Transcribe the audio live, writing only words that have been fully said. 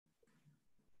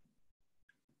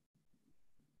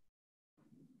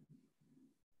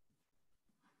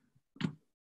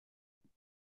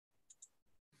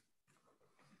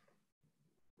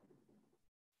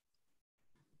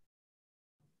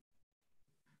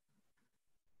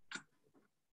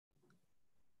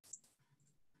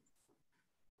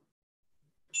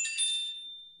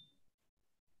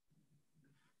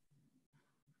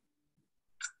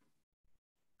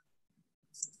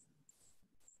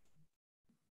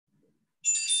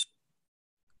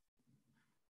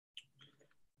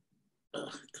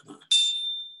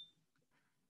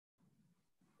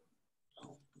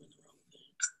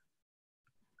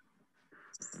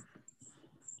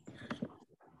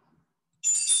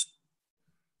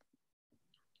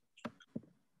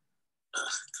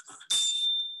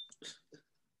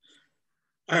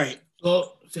All right.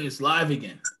 So it's live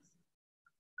again.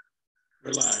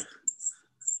 We're live.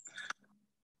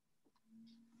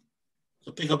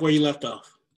 So pick up where you left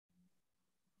off.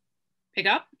 Pick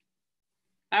up?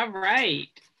 All right.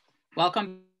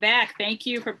 Welcome back. Thank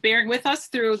you for bearing with us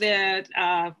through the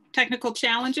technical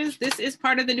challenges. This is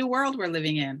part of the new world we're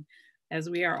living in. As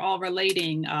we are all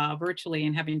relating virtually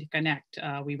and having to connect,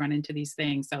 we run into these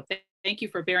things. So thank you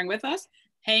for bearing with us.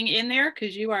 Hang in there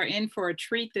because you are in for a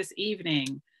treat this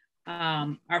evening.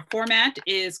 Our format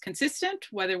is consistent,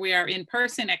 whether we are in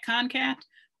person at CONCAT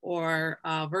or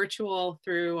virtual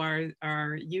through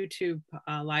our YouTube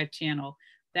live channel.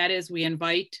 That is, we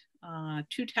invite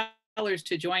two tellers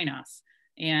to join us.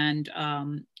 And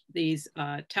these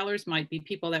tellers might be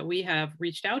people that we have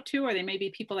reached out to, or they may be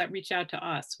people that reach out to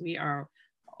us. We are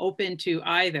open to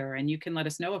either, and you can let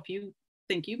us know if you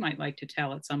think you might like to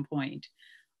tell at some point.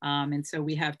 And so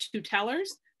we have two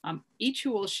tellers, each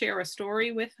who will share a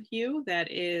story with you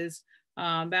that is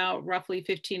about roughly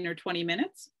 15 or 20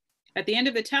 minutes. At the end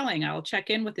of the telling, I'll check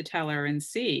in with the teller and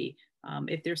see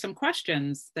if there's some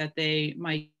questions that they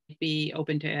might be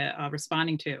open to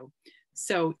responding to.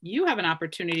 So you have an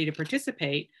opportunity to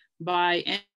participate by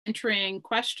entering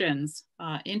questions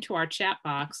into our chat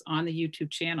box on the YouTube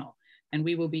channel. And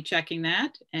we will be checking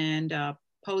that and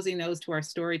posing those to our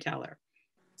storyteller.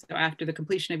 So after the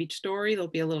completion of each story, there'll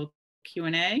be a little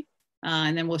Q&A,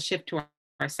 and then we'll shift to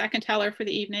our second teller for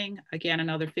the evening. Again,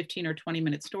 another 15 or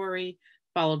 20-minute story,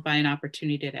 followed by an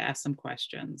opportunity to ask some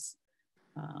questions.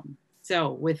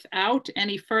 So without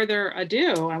any further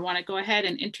ado, I want to go ahead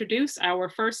and introduce our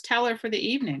first teller for the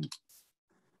evening.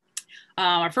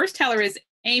 Our first teller is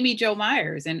Amy Jo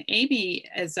Myers, and Amy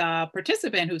is a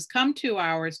participant who's come to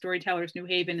our Storytellers New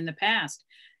Haven in the past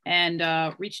and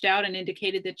reached out and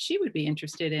indicated that she would be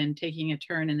interested in taking a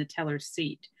turn in the teller's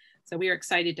seat. So we are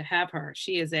excited to have her.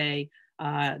 She is a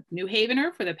New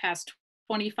Havener for the past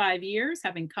 25 years,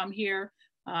 having come here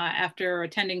after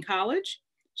attending college.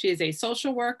 She is a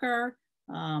social worker,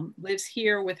 lives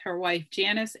here with her wife,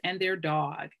 Janice, and their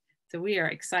dog. So we are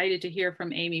excited to hear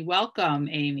from Amy. Welcome,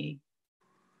 Amy.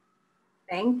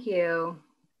 Thank you.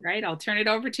 Right, I'll turn it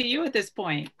over to you at this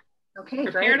point. Okay,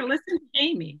 Prepare great. to listen to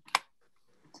Amy.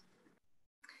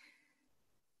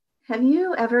 Have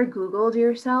you ever Googled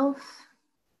yourself?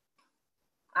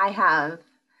 I have,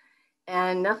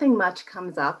 and nothing much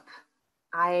comes up.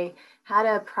 I had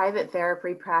a private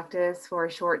therapy practice for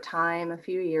a short time a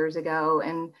few years ago,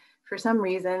 and for some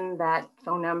reason that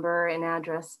phone number and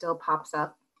address still pops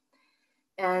up.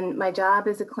 And my job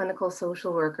as a clinical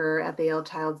social worker at the Yale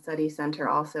Child Study Center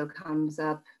also comes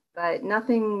up, but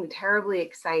nothing terribly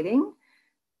exciting,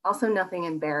 also nothing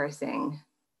embarrassing.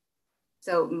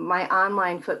 So my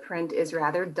online footprint is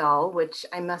rather dull, which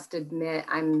I must admit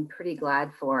I'm pretty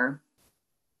glad for.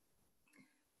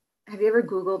 Have you ever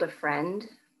Googled a friend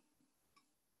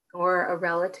or a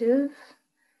relative,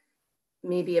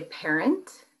 maybe a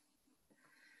parent?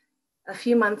 A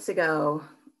few months ago,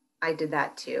 I did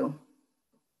that too.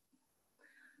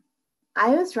 I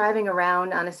was driving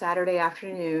around on a Saturday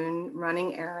afternoon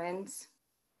running errands.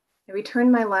 I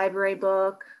returned my library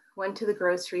book, went to the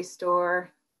grocery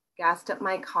store, gassed up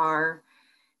my car.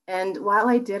 And while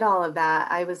I did all of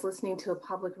that, I was listening to a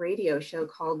public radio show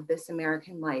called This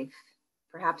American Life.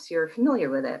 Perhaps you're familiar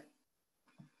with it.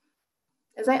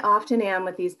 As I often am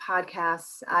with these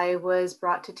podcasts, I was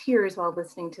brought to tears while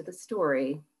listening to the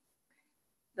story.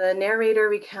 The narrator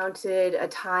recounted a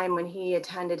time when he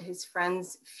attended his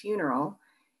friend's funeral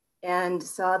and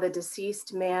saw the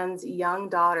deceased man's young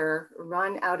daughter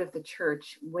run out of the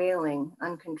church, wailing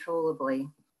uncontrollably.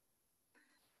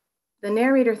 The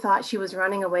narrator thought she was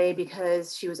running away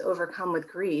because she was overcome with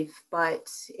grief, but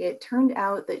it turned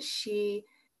out that she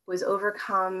was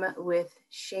overcome with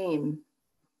shame.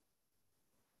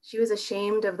 She was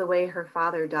ashamed of the way her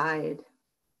father died.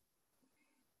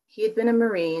 He had been a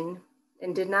Marine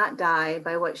and did not die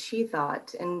by what she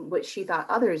thought and what she thought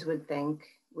others would think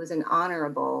was an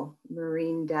honorable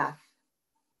Marine death.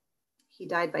 He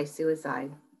died by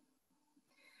suicide.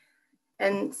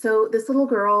 And so this little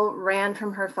girl ran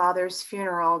from her father's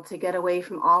funeral to get away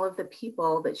from all of the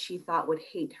people that she thought would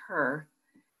hate her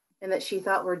and that she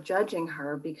thought were judging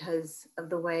her because of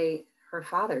the way her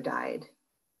father died.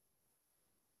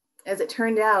 As it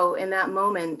turned out, in that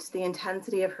moment, the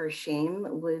intensity of her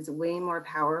shame was way more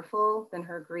powerful than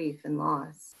her grief and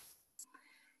loss.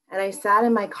 And I sat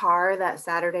in my car that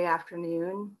Saturday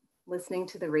afternoon, listening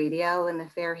to the radio in the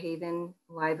Fairhaven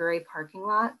Library parking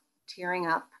lot, tearing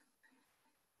up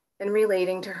and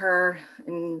relating to her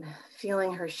and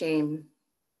feeling her shame.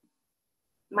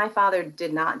 My father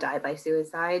did not die by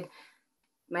suicide.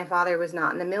 My father was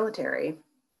not in the military.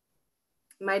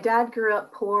 My dad grew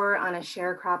up poor on a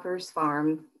sharecropper's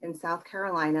farm in South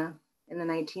Carolina in the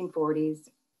 1940s.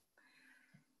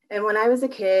 And when I was a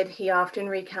kid, he often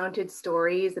recounted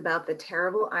stories about the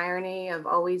terrible irony of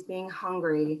always being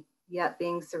hungry, yet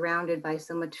being surrounded by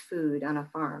so much food on a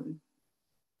farm.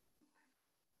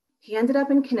 He ended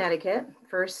up in Connecticut,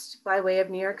 first by way of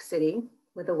New York City,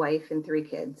 with a wife and 3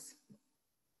 kids.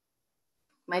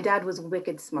 My dad was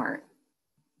wicked smart,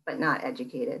 but not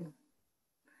educated.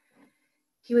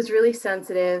 He was really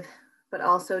sensitive, but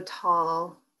also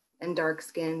tall and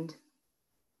dark-skinned,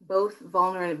 both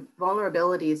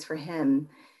vulnerabilities for him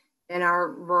in our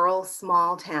rural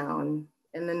small town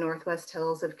in the Northwest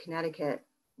Hills of Connecticut,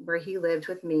 where he lived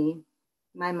with me,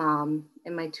 my mom,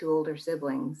 and my 2 older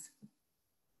siblings.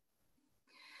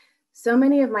 So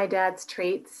many of my dad's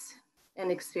traits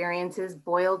and experiences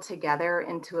boiled together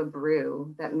into a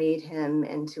brew that made him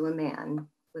into a man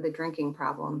with a drinking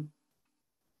problem.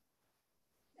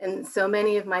 And so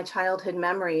many of my childhood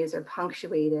memories are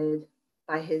punctuated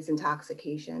by his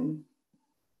intoxication.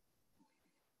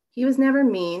 He was never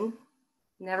mean,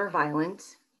 never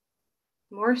violent.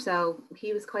 More so,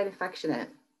 he was quite affectionate.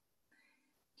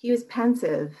 He was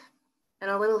pensive and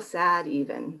a little sad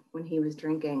even when he was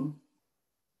drinking.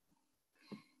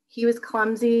 He was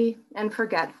clumsy and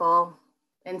forgetful.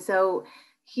 And so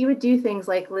he would do things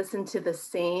like listen to the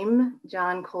same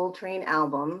John Coltrane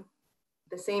album,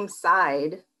 the same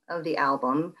side of the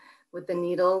album, with the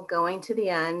needle going to the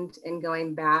end and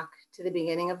going back to the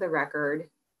beginning of the record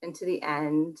and to the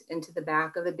end and to the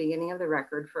back of the beginning of the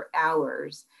record for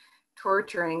hours,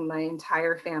 torturing my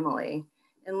entire family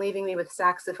and leaving me with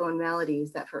saxophone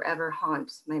melodies that forever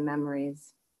haunt my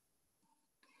memories.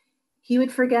 He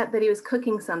would forget that he was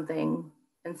cooking something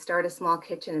and start a small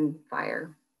kitchen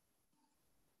fire.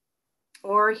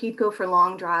 Or he'd go for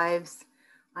long drives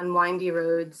on windy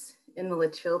roads in the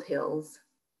Litchfield Hills,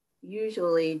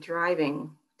 usually driving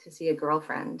to see a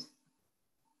girlfriend.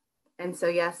 And so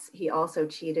yes, he also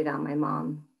cheated on my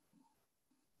mom.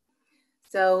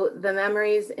 So the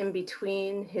memories in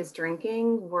between his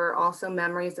drinking were also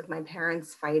memories of my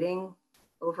parents fighting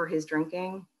over his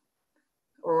drinking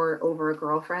or over a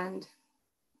girlfriend.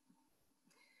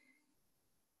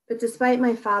 But despite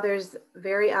my father's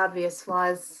very obvious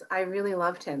flaws, I really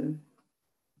loved him.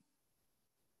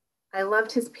 I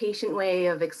loved his patient way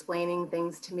of explaining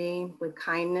things to me with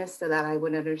kindness so that I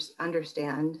would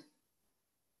understand.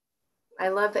 I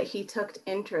love that he took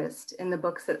interest in the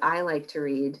books that I like to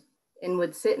read and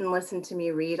would sit and listen to me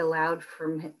read aloud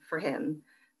for him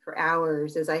for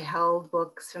hours as I held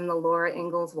books from the Laura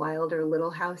Ingalls Wilder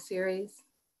Little House series.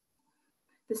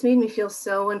 This made me feel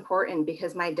so important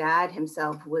because my dad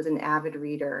himself was an avid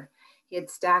reader. He had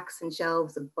stacks and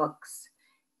shelves of books.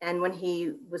 And when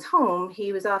he was home,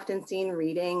 he was often seen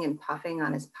reading and puffing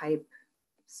on his pipe,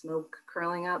 smoke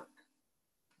curling up.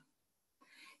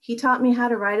 He taught me how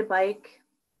to ride a bike.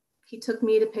 He took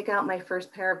me to pick out my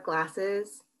first pair of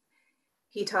glasses.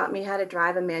 He taught me how to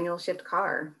drive a manual shift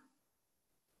car.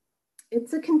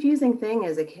 It's a confusing thing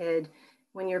as a kid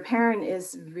when your parent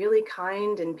is really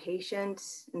kind and patient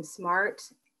and smart,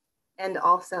 and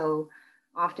also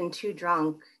often too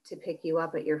drunk to pick you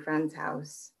up at your friend's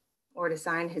house or to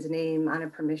sign his name on a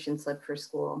permission slip for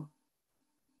school.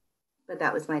 But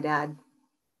that was my dad.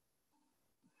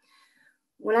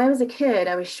 When I was a kid,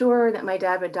 I was sure that my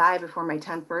dad would die before my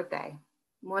 10th birthday.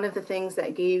 One of the things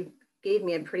that gave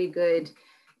me a pretty good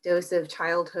dose of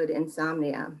childhood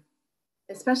insomnia,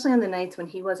 especially on the nights when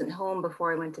he wasn't home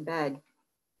before I went to bed.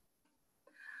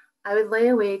 I would lay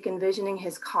awake envisioning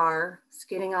his car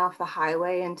skidding off the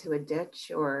highway into a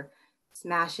ditch or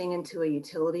smashing into a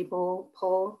utility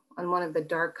pole on one of the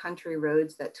dark country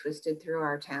roads that twisted through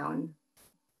our town.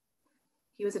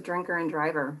 He was a drinker and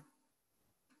driver.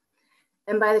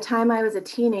 And by the time I was a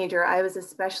teenager, I was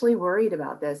especially worried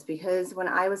about this because when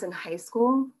I was in high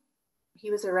school,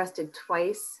 he was arrested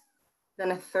twice,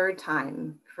 then a 3rd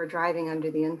time for driving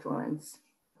under the influence.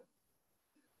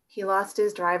 He lost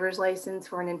his driver's license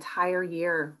for an entire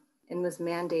year and was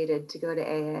mandated to go to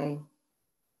AA.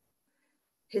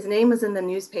 His name was in the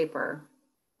newspaper,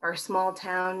 our small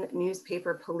town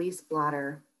newspaper police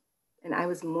blotter, and I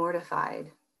was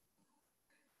mortified.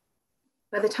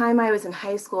 By the time I was in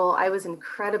high school, I was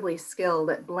incredibly skilled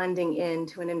at blending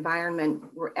into an environment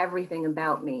where everything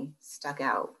about me stuck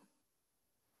out.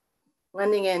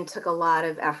 Blending in took a lot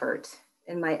of effort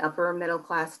in my upper middle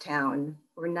class town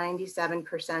where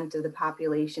 97% of the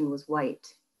population was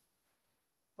white,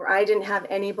 where I didn't have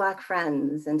any Black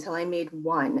friends until I made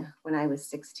one when I was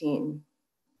 16.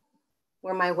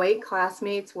 where my white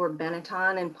classmates wore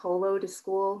Benetton and polo to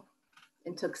school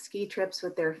and took ski trips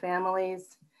with their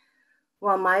families,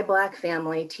 while my Black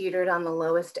family teetered on the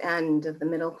lowest end of the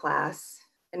middle class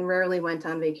and rarely went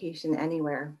on vacation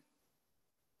anywhere.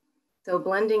 So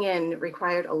blending in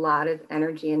required a lot of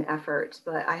energy and effort,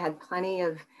 but I had plenty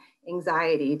of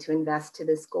anxiety to invest to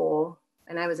this goal,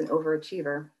 and I was an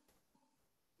overachiever.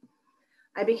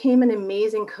 I became an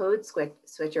amazing code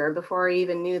switcher before I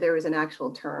even knew there was an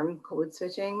actual term, code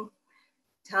switching.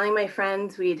 Telling my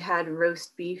friends we'd had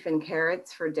roast beef and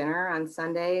carrots for dinner on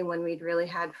Sunday when we'd really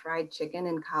had fried chicken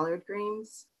and collard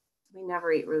greens. We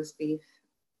never ate roast beef.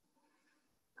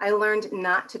 I learned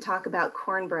not to talk about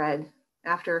cornbread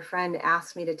after a friend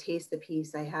asked me to taste the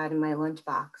piece I had in my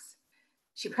lunchbox.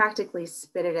 She practically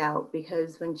spit it out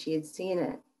because when she had seen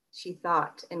it, she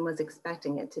thought and was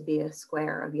expecting it to be a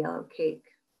square of yellow cake.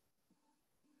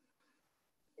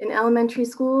 In elementary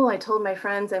school, I told my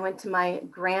friends I went to my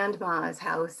grandma's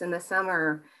house in the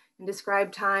summer and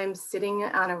described times sitting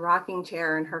on a rocking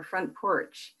chair in her front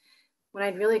porch when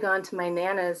I'd really gone to my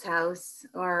Nana's house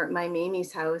or my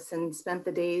Mamie's house and spent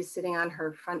the days sitting on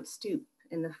her front stoop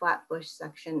in the Flatbush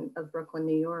section of Brooklyn,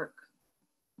 New York.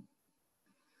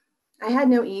 I had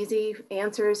no easy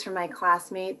answers from my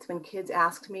classmates when kids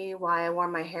asked me why I wore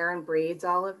my hair in braids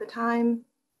all of the time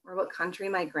or what country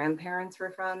my grandparents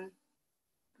were from.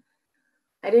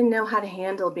 I didn't know how to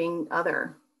handle being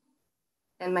other.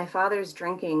 And my father's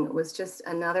drinking was just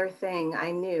another thing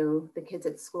I knew the kids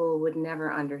at school would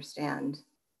never understand.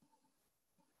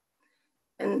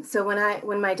 And so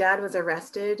when my dad was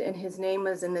arrested and his name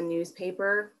was in the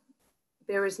newspaper,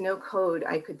 there was no code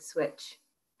I could switch.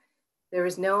 There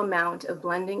was no amount of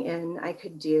blending in I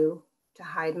could do to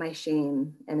hide my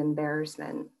shame and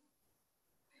embarrassment.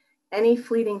 Any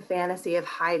fleeting fantasy of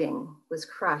hiding was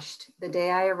crushed the day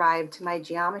I arrived to my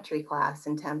geometry class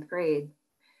in 10th grade,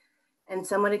 and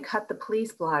someone had cut the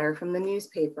police blotter from the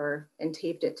newspaper and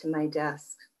taped it to my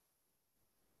desk.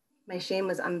 My shame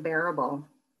was unbearable,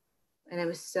 and I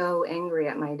was so angry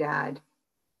at my dad.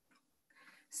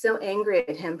 So angry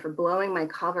at him for blowing my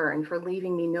cover and for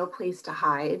leaving me no place to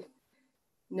hide,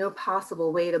 no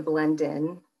possible way to blend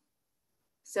in.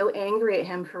 So angry at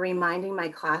him for reminding my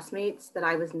classmates that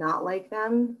I was not like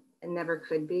them and never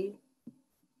could be.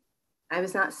 I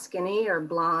was not skinny or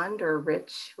blonde or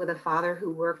rich with a father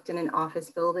who worked in an office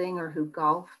building or who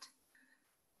golfed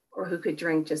or who could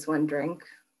drink just one drink.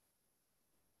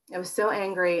 I was so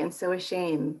angry and so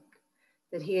ashamed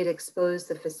that he had exposed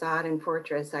the facade and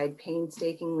fortress I had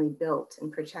painstakingly built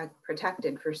and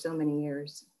protected for so many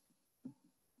years.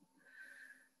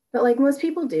 But like most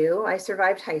people do, I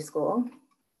survived high school,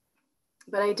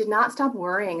 but I did not stop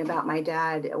worrying about my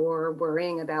dad or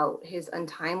worrying about his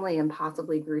untimely and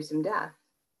possibly gruesome death.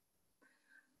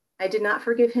 I did not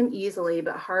forgive him easily,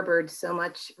 but harbored so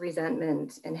much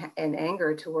resentment and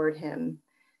anger toward him.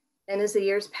 And as the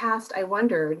years passed, I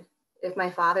wondered if my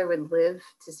father would live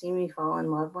to see me fall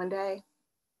in love one day.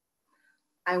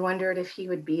 I wondered if he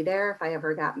would be there if I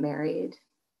ever got married.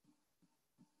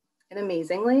 And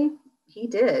amazingly, he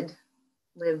did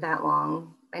live that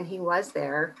long, and he was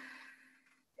there.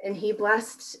 And he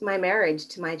blessed my marriage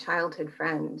to my childhood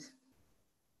friend.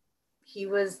 He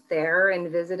was there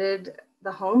and visited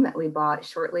the home that we bought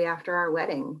shortly after our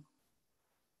wedding.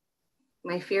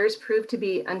 My fears proved to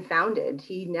be unfounded.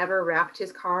 He never wrapped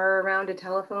his car around a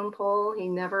telephone pole. He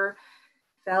never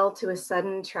fell to a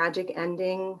sudden tragic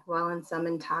ending while in some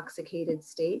intoxicated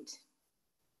state.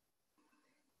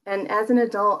 And as an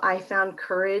adult, I found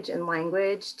courage and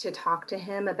language to talk to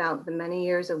him about the many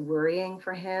years of worrying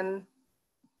for him,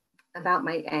 about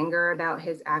my anger, about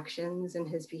his actions and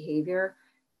his behavior.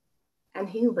 And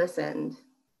he listened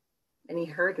and he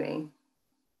heard me.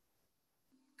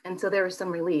 And so there was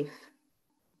some relief.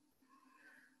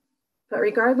 But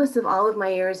regardless of all of my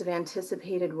years of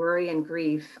anticipated worry and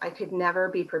grief, I could never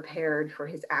be prepared for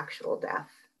his actual death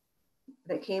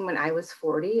that came when I was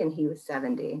 40 and he was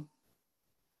 70.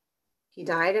 He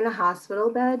died in a hospital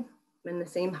bed in the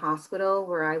same hospital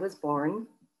where I was born,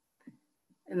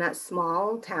 in that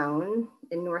small town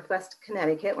in Northwest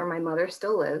Connecticut where my mother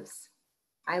still lives.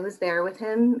 I was there with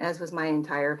him, as was my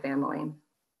entire family.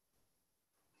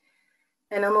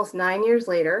 And almost 9 years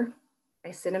later,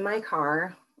 I sit in my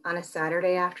car on a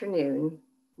Saturday afternoon,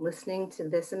 listening to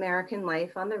This American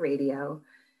Life on the radio,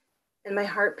 and my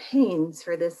heart pains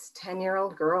for this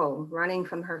 10-year-old girl running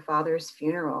from her father's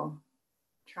funeral,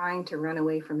 trying to run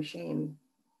away from shame.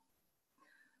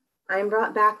 I'm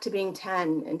brought back to being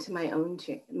 10 and to my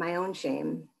own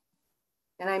shame.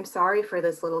 And I'm sorry for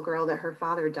this little girl that her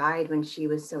father died when she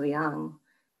was so young.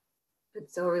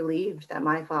 but so relieved that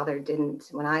my father didn't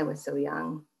when I was so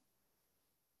young.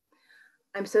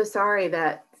 I'm so sorry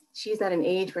that she's at an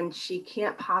age when she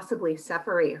can't possibly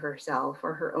separate herself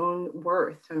or her own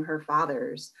worth from her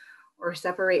father's, or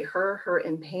separate her hurt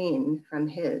and pain from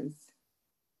his.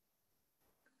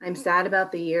 I'm sad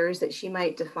about the years that she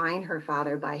might define her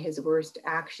father by his worst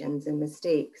actions and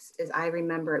mistakes, as I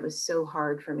remember it was so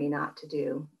hard for me not to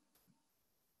do.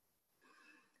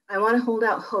 I want to hold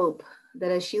out hope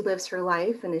that as she lives her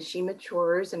life and as she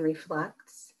matures and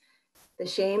reflects, the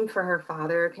shame for her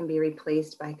father can be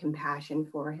replaced by compassion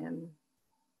for him.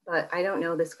 But I don't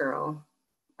know this girl.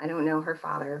 I don't know her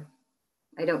father.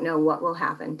 I don't know what will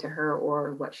happen to her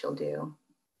or what she'll do.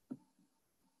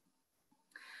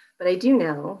 But I do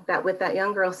know that with that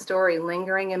young girl's story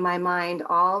lingering in my mind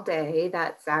all day,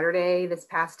 that Saturday, this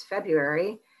past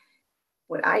February,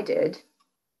 what I did,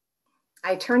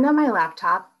 I turned on my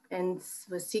laptop and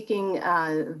was seeking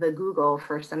the Google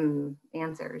for some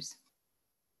answers.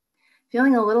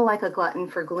 Feeling a little like a glutton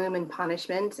for gloom and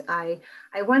punishment, I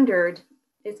wondered,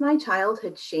 is my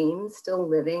childhood shame still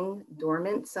living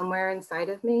dormant somewhere inside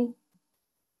of me?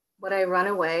 Would I run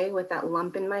away with that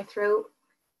lump in my throat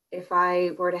if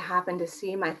I were to happen to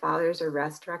see my father's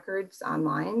arrest records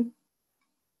online?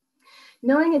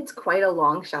 Knowing it's quite a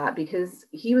long shot because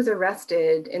he was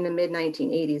arrested in the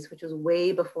mid-1980s, which was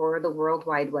way before the World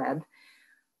Wide Web.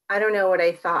 I don't know what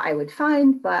I thought I would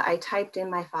find, but I typed in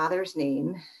my father's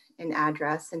name and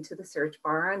address into the search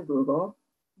bar on Google,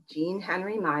 Gene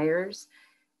Henry Myers,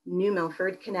 New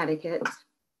Milford, Connecticut,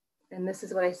 and this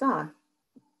is what I saw.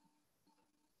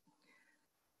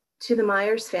 To the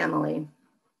Myers family,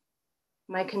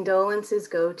 my condolences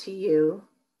go to you,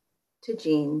 to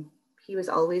Gene. He was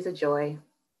always a joy.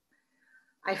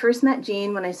 I first met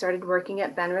Gene when I started working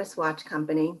at Benris Watch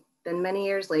Company. Then many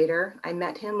years later, I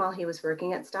met him while he was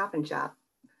working at Stop and Shop.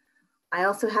 I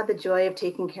also had the joy of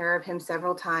taking care of him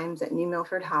several times at New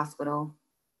Milford Hospital.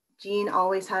 Gene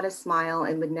always had a smile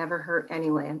and would never hurt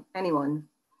anyone.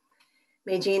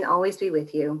 May Gene always be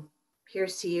with you.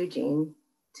 Here's to you, Gene,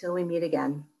 till we meet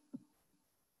again.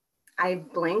 I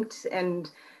blinked and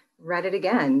read it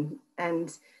again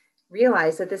and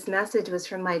realized that this message was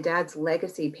from my dad's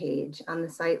legacy page on the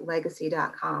site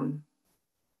legacy.com.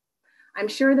 I'm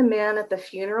sure the man at the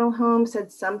funeral home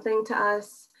said something to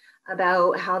us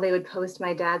about how they would post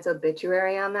my dad's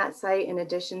obituary on that site in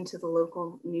addition to the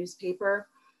local newspaper.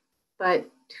 But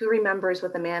who remembers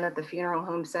what the man at the funeral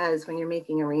home says when you're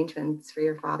making arrangements for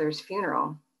your father's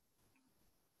funeral?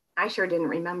 I sure didn't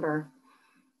remember.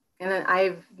 And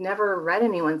I've never read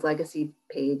anyone's legacy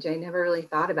page. I never really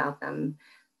thought about them,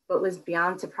 but was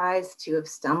beyond surprised to have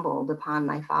stumbled upon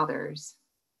my father's.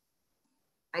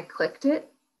 I clicked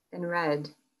it and read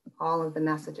all of the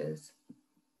messages.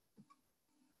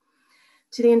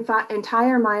 To the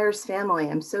entire Myers family,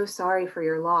 I'm so sorry for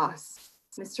your loss.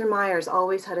 Mr. Myers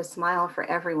always had a smile for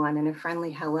everyone and a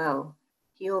friendly hello.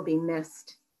 He will be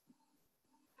missed.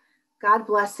 God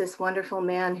bless this wonderful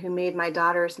man who made my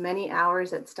daughter's many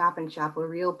hours at Stop and Shop a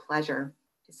real pleasure.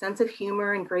 His sense of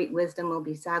humor and great wisdom will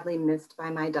be sadly missed by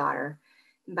my daughter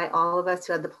and by all of us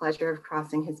who had the pleasure of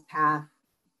crossing his path.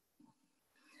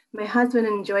 My husband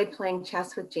enjoyed playing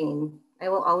chess with Gene. I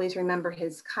will always remember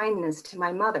his kindness to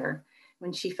my mother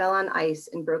when she fell on ice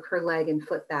and broke her leg and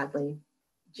foot badly.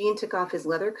 Gene took off his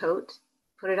leather coat,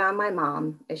 put it on my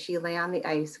mom as she lay on the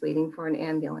ice waiting for an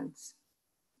ambulance.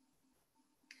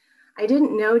 I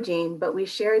didn't know Gene, but we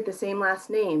shared the same last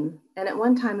name. And at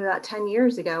one time, about 10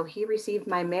 years ago, he received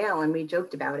my mail and we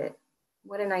joked about it.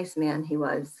 What a nice man he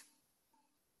was.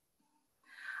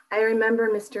 I remember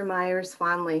Mr. Myers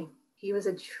fondly. He was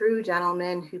a true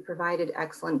gentleman who provided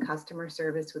excellent customer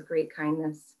service with great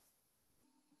kindness.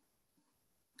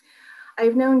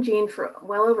 I've known Gene for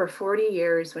well over 40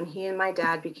 years when he and my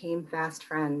dad became fast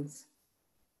friends.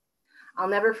 I'll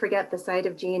never forget the sight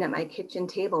of Gene at my kitchen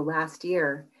table last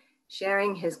year,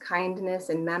 sharing his kindness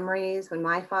and memories when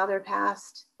my father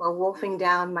passed while wolfing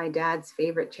down my dad's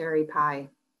favorite cherry pie.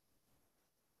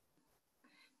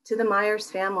 To the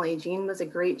Myers family, Gene was a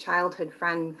great childhood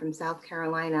friend from South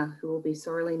Carolina who will be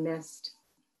sorely missed.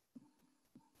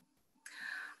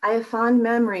 I have fond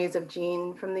memories of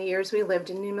Gene from the years we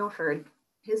lived in New Milford.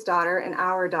 His daughter and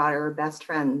our daughter were best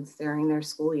friends during their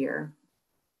school year.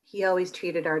 He always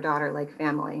treated our daughter like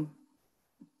family.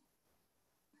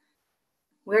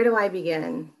 Where do I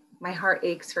begin? My heart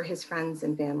aches for his friends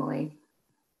and family.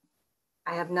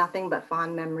 I have nothing but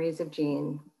fond memories of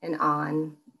Gene, and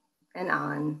on and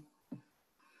on.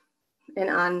 And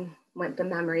on went the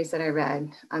memories that I read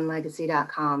on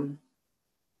legacy.com.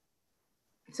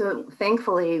 So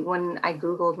thankfully, when I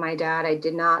Googled my dad, I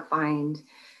did not find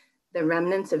the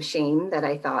remnants of shame that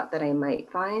I thought that I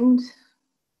might find.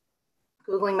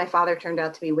 Googling my father turned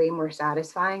out to be way more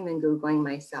satisfying than Googling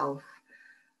myself.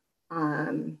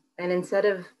 And instead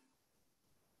of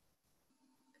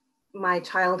my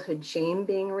childhood shame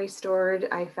being restored,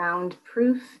 I found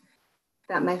proof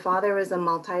that my father was a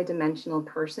multidimensional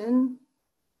person,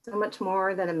 so much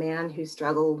more than a man who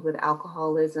struggled with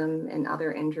alcoholism and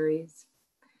other injuries.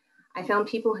 I found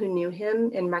people who knew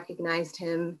him and recognized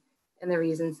him and the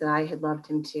reasons that I had loved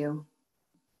him too.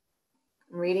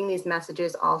 Reading these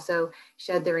messages also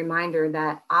shed the reminder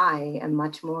that I am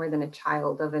much more than a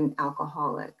child of an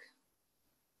alcoholic.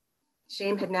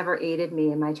 Shame had never aided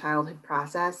me in my childhood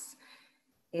process,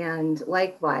 and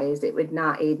likewise, it would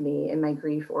not aid me in my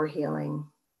grief or healing.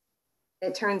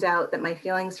 It turns out that my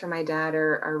feelings for my dad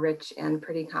are rich and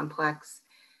pretty complex,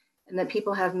 and that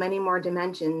people have many more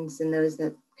dimensions than those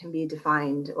that can be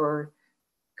defined or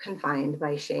confined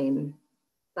by shame,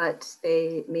 but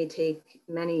they may take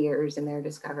many years in their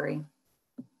discovery.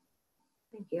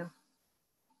 Thank you.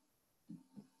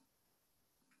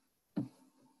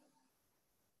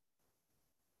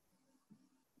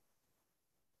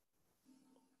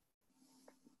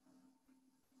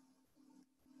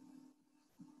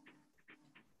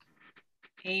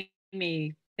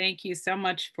 Amy, thank you so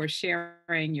much for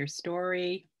sharing your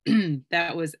story.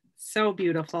 That was so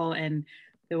beautiful, and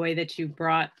the way that you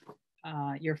brought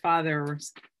your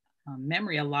father's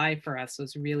memory alive for us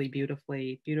was really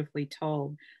beautifully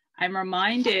told. I'm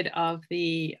reminded of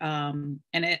the,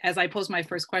 as I pose my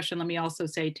first question, let me also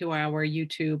say to our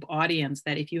YouTube audience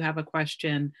that if you have a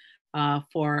question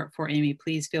for Amy,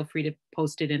 please feel free to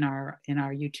post it in our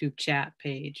YouTube chat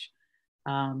page.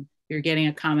 You're getting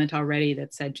a comment already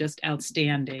that said just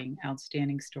outstanding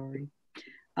story.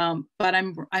 But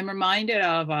I'm reminded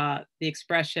of the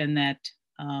expression that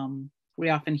we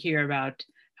often hear about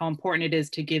how important it is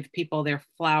to give people their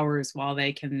flowers while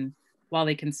they can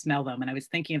smell them. And I was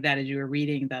thinking of that as you were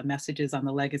reading the messages on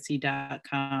the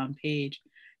legacy.com page,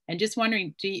 and just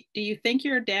wondering, do you think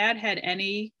your dad had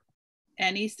any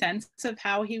sense of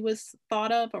how he was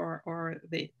thought of, or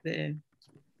the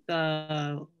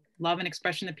love and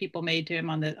expression that people made to him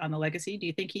on the legacy? Do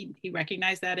you think he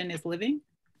recognized that in his living?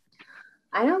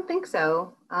 I don't think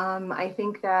so. I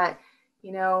think that,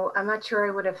 I'm not sure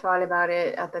I would have thought about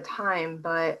it at the time,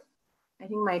 but I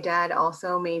think my dad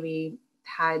also maybe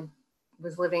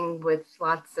was living with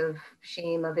lots of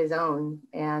shame of his own.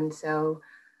 And so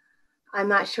I'm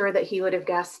not sure that he would have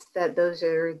guessed that those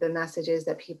are the messages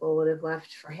that people would have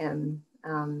left for him.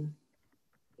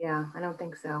 Yeah, I don't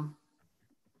think so.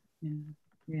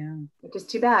 Yeah. Which is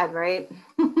too bad, right?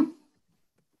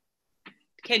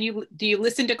 Do you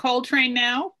listen to Coltrane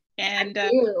now? And I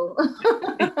do.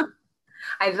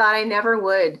 I thought I never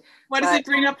would. What does it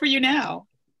bring up for you now?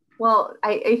 Well,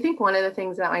 I think one of the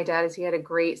things about my dad is he had a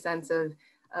great sense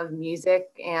of music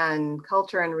and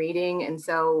culture and reading. And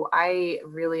so I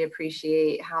really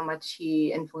appreciate how much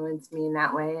he influenced me in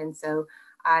that way. And so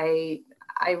I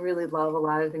really love a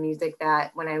lot of the music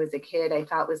that when I was a kid, I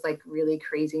thought was like really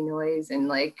crazy noise and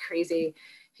like crazy.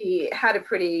 He had a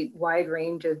pretty wide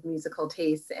range of musical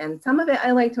tastes, and some of it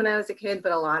I liked when I was a kid,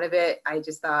 but a lot of it I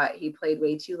just thought he played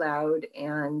way too loud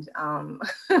and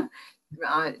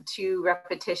too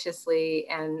repetitiously,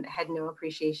 and had no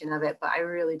appreciation of it. But I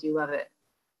really do love it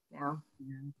now.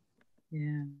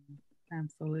 Yeah,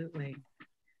 absolutely.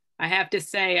 I have to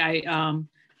say,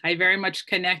 I very much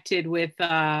connected with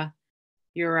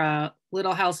your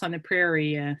Little House on the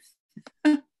Prairie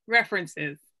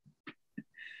references.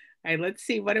 All right, let's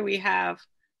see, what do we have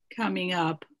coming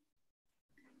up?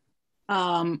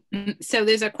 So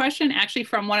there's a question actually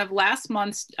from one of last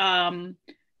month's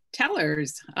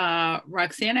tellers.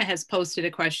 Roxana has posted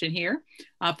a question here.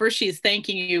 First, she's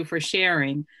thanking you for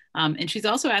sharing. And she's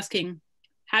also asking,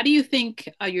 how do you think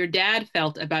your dad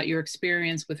felt about your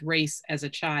experience with race as a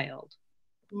child?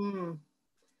 Wow,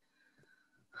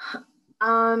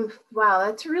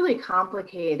 that's really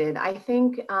complicated. I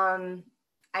think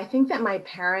that my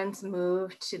parents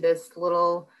moved to this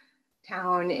little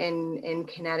town in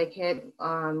Connecticut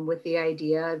with the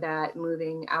idea that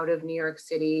moving out of New York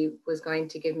City was going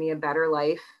to give me a better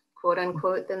life, quote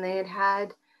unquote, than they had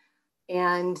had.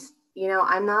 And,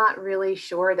 I'm not really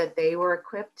sure that they were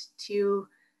equipped to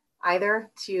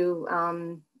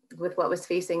with what was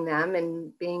facing them,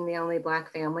 and being the only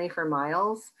Black family for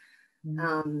miles.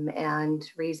 And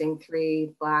raising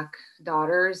 3 Black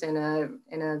daughters in a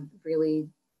really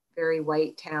very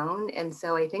white town. And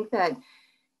so I think that,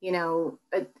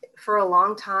 for a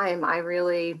long time, I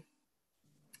really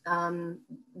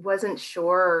wasn't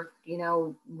sure,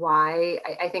 why.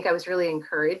 I think I was really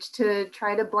encouraged to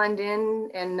try to blend in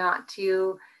and not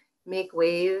to make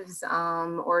waves,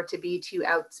 or to be too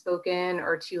outspoken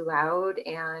or too loud.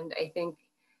 And I think,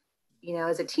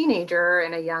 as a teenager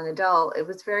and a young adult,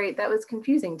 that was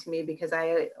confusing to me, because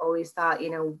I always thought,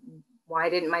 why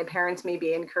didn't my parents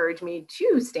maybe encourage me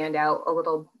to stand out a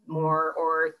little more,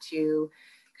 or to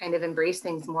kind of embrace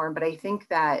things more? But I think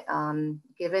that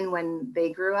given when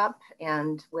they grew up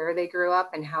and where they grew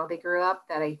up and how they grew up,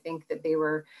 that I think that they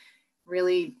were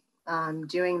really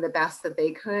doing the best that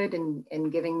they could,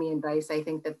 and giving me advice I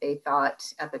think that they thought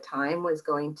at the time was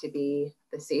going to be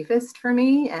the safest for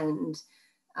me, and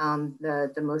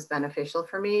the most beneficial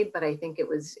for me. But I think it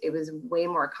was way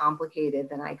more complicated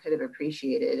than I could have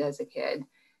appreciated as a kid.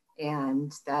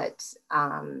 And that,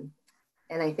 and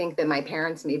I think that my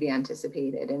parents maybe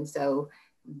anticipated. And so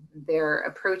their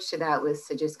approach to that was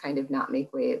to just kind of not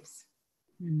make waves.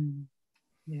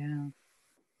 Yeah,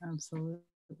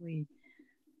 absolutely.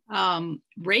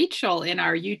 Rachel in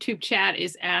our YouTube chat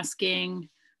is asking,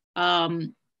 for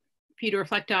you to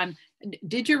reflect on,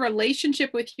 did your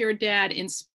relationship with your dad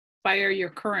inspire your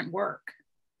current work?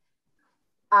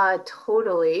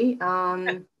 Totally.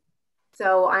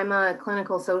 So I'm a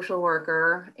clinical social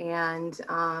worker, and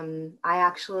I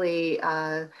actually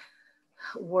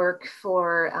work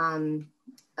for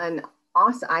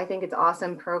I think it's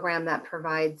awesome program that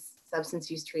provides substance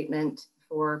use treatment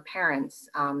for parents.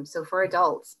 So for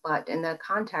adults, but in the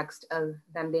context of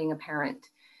them being a parent.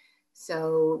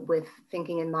 So with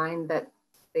thinking in mind that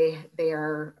they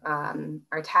are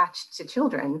attached to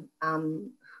children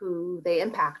who they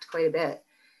impact quite a bit,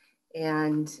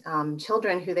 and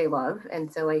children who they love.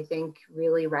 And so I think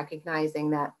really recognizing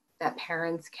that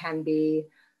parents can be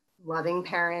loving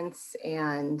parents,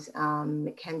 and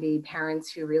can be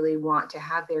parents who really want to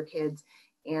have their kids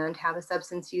and have a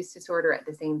substance use disorder at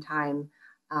the same time.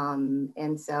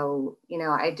 And so,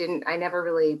 I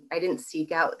didn't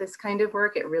seek out this kind of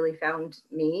work. It really found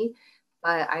me,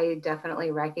 but I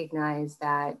definitely recognize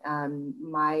that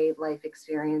my life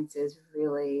experiences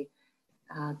really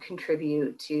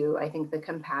contribute to, I think, the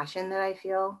compassion that I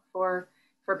feel for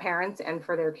parents and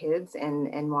for their kids,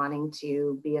 and wanting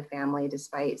to be a family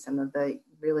despite some of the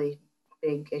really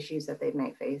big issues that they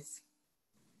might face.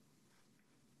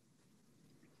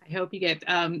 I hope you get,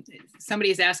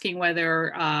 somebody's asking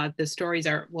whether the stories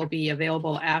will be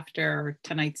available after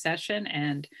tonight's session,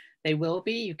 and they will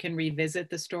be. You can revisit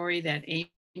the story that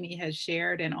Amy has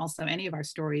shared, and also any of our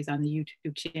stories on the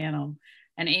YouTube channel.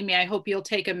 And Amy, I hope you'll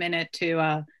take a minute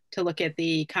to look at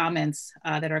the comments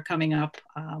that are coming up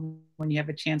when you have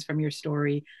a chance from your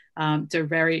story. It's a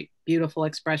very beautiful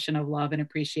expression of love and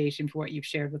appreciation for what you've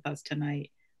shared with us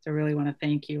tonight. So I really want to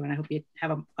thank you, and I hope you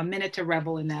have a minute to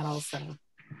revel in that also.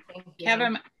 Thank you.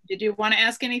 Kevin, did you want to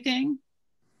ask anything?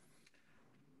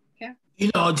 Yeah.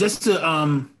 Just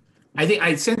to I think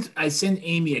I sent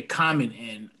Amy a comment,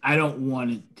 and I don't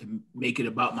want it to make it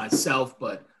about myself,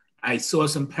 but I saw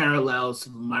some parallels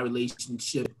in my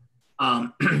relationship.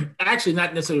 Actually,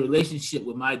 not necessarily a relationship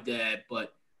with my dad,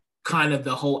 but kind of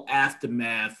the whole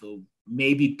aftermath of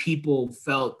maybe people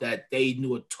felt that they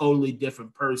knew a totally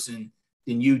different person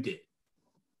than you did.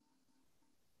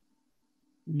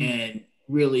 And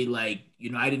really, I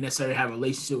didn't necessarily have a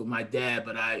relationship with my dad,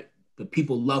 but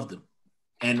people loved him.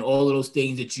 And all of those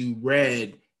things that you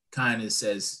read kind of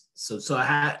says, so I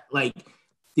had,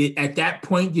 at that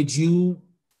point, did you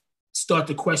start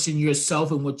to question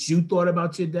yourself and what you thought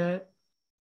about your dad?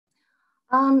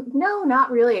 No, not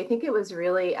really. I think it was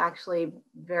really actually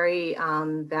very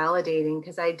validating,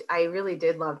 because I really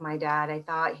did love my dad. I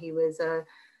thought he was a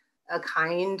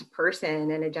kind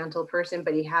person and a gentle person,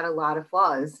 but he had a lot of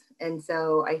flaws. And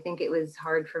so I think it was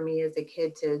hard for me as a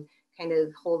kid to kind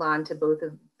of hold on to both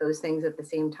of those things at the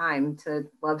same time, to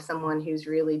love someone who's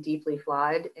really deeply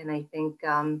flawed. And I think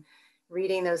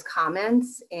reading those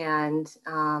comments and,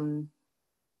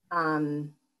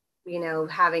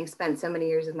 having spent so many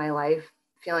years of my life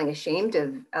feeling ashamed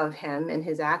of him and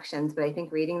his actions, but I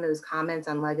think reading those comments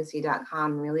on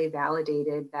legacy.com really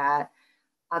validated that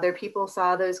other people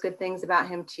saw those good things about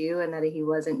him too, and that he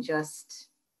wasn't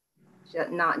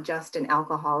not just an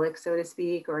alcoholic, so to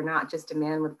speak, or not just a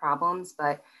man with problems,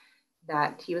 but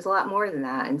that he was a lot more than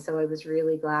that. And so I was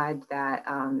really glad that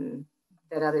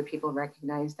that other people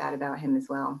recognized that about him as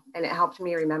well. And it helped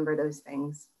me remember those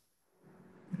things.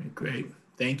 Great,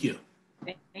 thank you.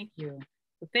 Thank you.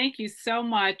 Well, thank you so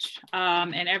much.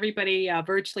 And everybody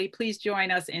virtually, please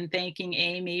join us in thanking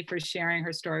Amy for sharing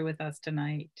her story with us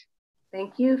tonight.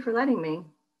 Thank you for letting me.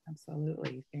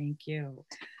 Absolutely, thank you.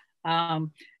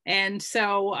 And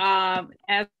so,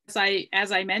 as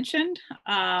I mentioned,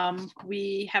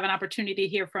 we have an opportunity to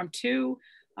hear from two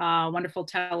wonderful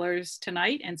tellers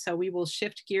tonight. And so we will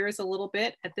shift gears a little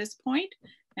bit at this point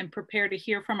and prepare to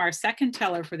hear from our second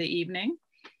teller for the evening.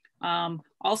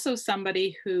 Also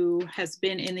somebody who has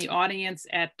been in the audience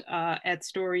at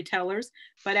Storytellers,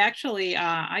 but actually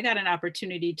I got an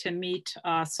opportunity to meet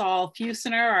Saul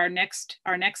Fusiner, our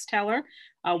next teller,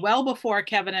 well before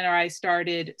Kevin and I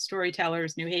started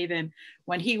Storytellers New Haven,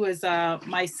 when he was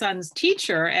my son's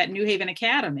teacher at New Haven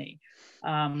Academy.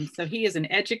 So he is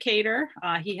an educator.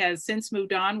 He has since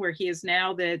moved on, where he is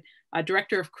now the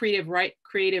director of creative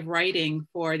writing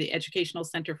for the Educational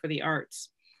Center for the Arts,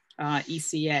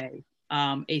 ECA,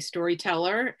 a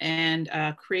storyteller and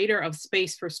a creator of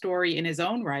space for story in his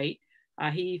own right.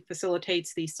 He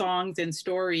facilitates the Songs and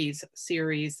Stories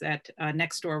series at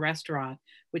Next Door Restaurant,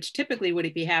 which typically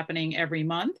would be happening every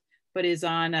month, but is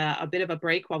on a bit of a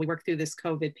break while we work through this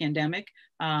COVID pandemic.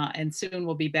 And soon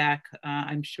we'll be back,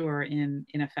 I'm sure, in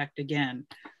effect again.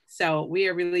 So we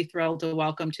are really thrilled to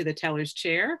welcome to the Teller's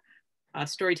Chair, a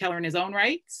storyteller in his own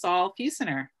right, Saul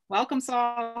Fusiner. Welcome,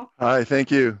 Saul. Hi,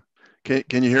 thank you.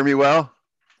 Can you hear me well?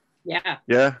 Yeah.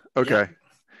 Yeah, okay. Yep.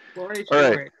 Floor is All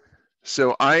yours. right.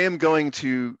 So I am going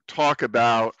to talk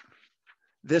about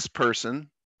this person,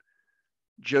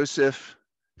 Joseph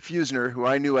Fusiner, who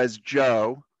I knew as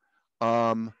Joe,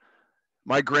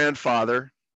 my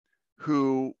grandfather,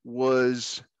 who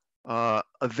was a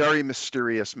very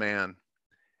mysterious man.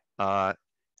 I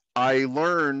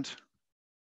learned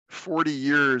 40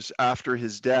 years after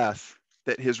his death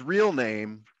that his real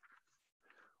name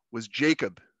was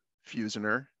Jacob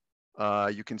Fusiner.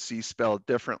 You can see spelled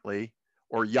differently,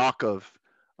 or Yaakov.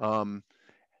 And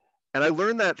I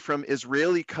learned that from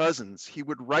Israeli cousins. He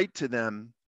would write to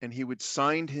them and he would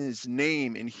sign his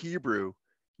name in Hebrew,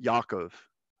 Yaakov,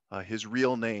 his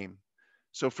real name.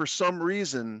 So for some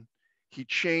reason, he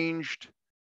changed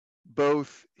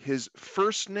both his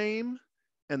first name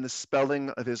and the spelling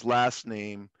of his last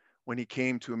name when he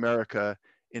came to America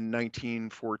in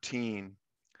 1914.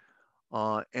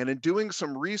 And in doing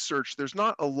some research, there's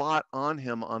not a lot on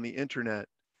him on the internet,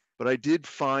 but I did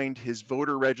find his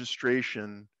voter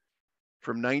registration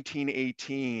from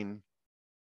 1918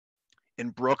 in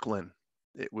Brooklyn.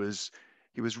 He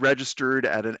was registered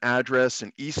at an address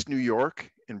in East New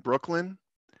York in Brooklyn,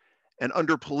 and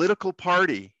under political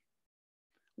party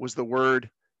was the word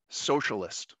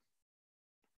socialist.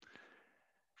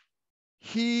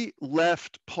 He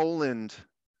left Poland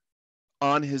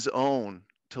on his own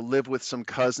to live with some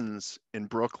cousins in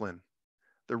Brooklyn.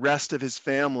 The rest of his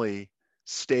family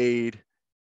stayed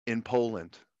in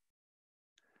Poland.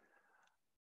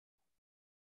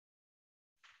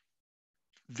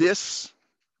 This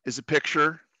is a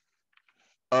picture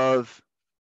of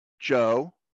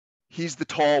Joe. He's the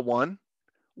tall one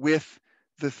with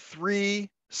the 3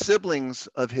 siblings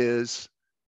of his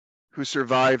who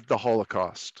survived the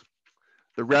Holocaust.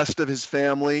 The rest of his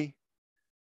family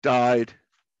died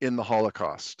in the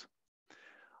Holocaust.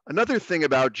 Another thing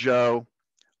about Joe,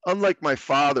 unlike my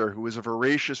father, who was a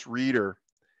voracious reader,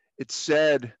 it's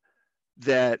said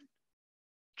that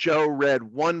Joe read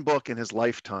 1 book in his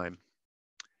lifetime,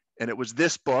 and it was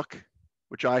this book,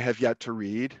 which I have yet to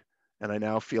read, and I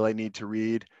now feel I need to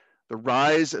read, The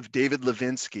Rise of David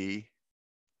Levinsky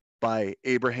by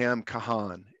Abraham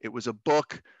Kahan. It was a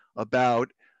book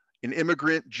about an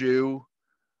immigrant Jew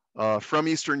from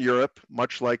Eastern Europe,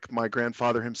 much like my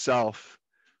grandfather himself,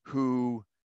 who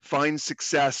finds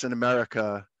success in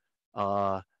America,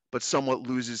 but somewhat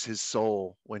loses his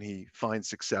soul when he finds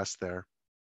success there.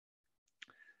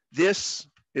 This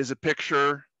is a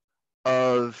picture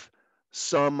of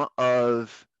some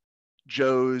of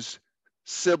Joe's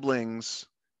siblings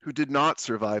who did not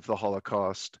survive the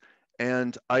Holocaust.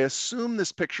 And I assume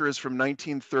this picture is from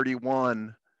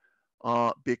 1931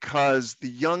 because the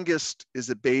youngest is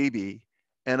a baby.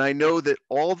 And I know that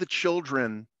all the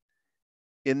children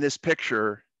in this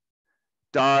picture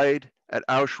died at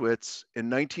Auschwitz in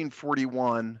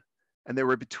 1941, and they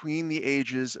were between the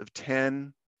ages of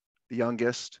 10, the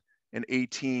youngest, and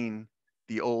 18,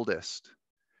 the oldest.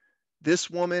 This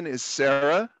woman is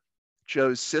Sarah,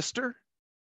 Joe's sister,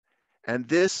 and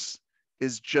this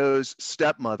is Joe's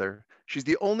stepmother. She's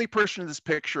the only person in this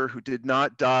picture who did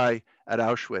not die at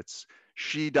Auschwitz.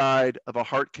 She died of a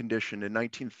heart condition in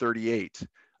 1938,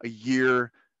 a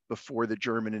year before the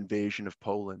German invasion of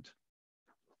Poland.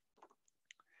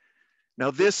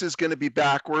 Now this is going to be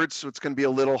backwards, so it's going to be a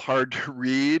little hard to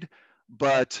read,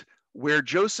 but where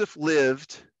Joseph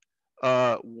lived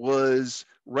was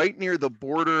right near the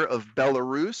border of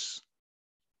Belarus.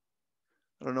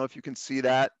 I don't know if you can see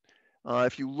that.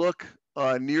 If you look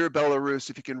near Belarus,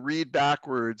 if you can read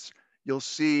backwards, you'll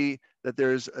see that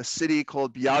there's a city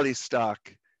called Białystok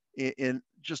in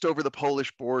just over the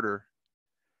Polish border.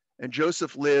 And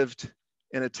Joseph lived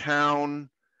in a town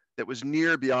that was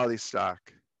near Białystok.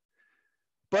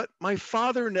 But my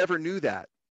father never knew that,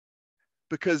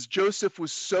 because Joseph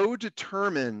was so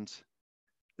determined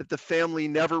that the family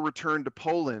never returned to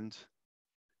Poland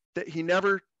that he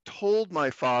never told my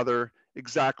father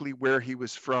exactly where he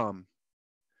was from.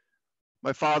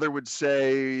 My father would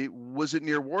say, "Was it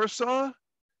near Warsaw?"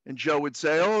 And Joe would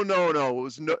say, "Oh, no,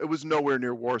 it was nowhere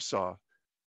near Warsaw."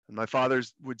 And my father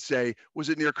would say, "Was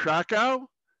it near Krakow?"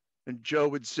 And Joe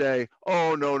would say,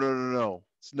 "Oh, no,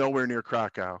 it's nowhere near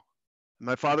Krakow." And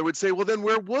my father would say, "Well, then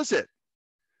where was it?"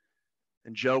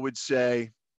 And Joe would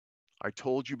say, "I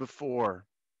told you before,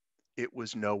 it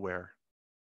was nowhere."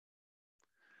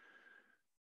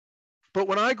 But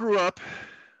when I grew up,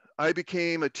 I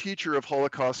became a teacher of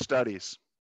Holocaust studies.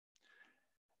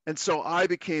 And so I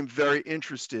became very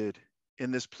interested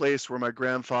in this place where my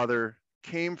grandfather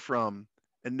came from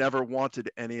and never wanted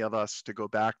any of us to go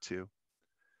back to.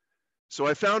 So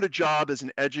I found a job as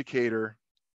an educator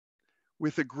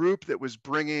with a group that was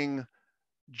bringing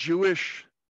Jewish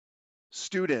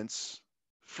students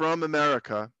from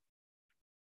America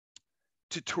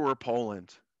to tour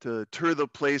Poland, to tour the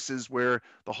places where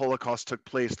the Holocaust took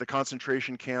place, the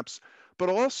concentration camps, but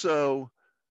also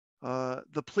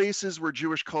the places where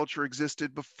Jewish culture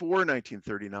existed before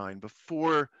 1939,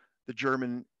 before the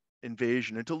German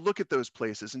invasion, and to look at those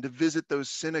places and to visit those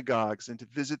synagogues and to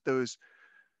visit those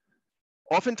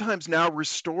oftentimes now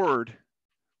restored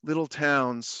little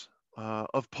towns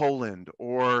of Poland,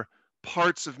 or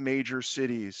parts of major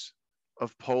cities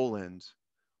of Poland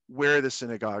where the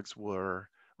synagogues were,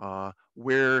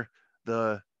 where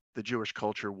the Jewish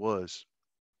culture was.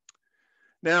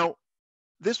 Now,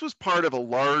 this was part of a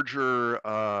larger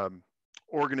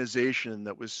organization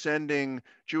that was sending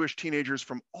Jewish teenagers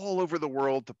from all over the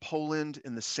world to Poland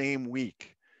in the same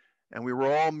week. And we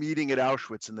were all meeting at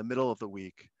Auschwitz in the middle of the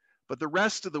week. But the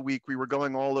rest of the week, we were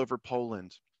going all over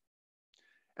Poland.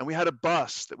 And we had a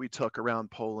bus that we took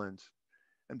around Poland.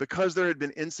 And because there had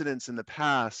been incidents in the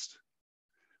past,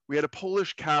 we had a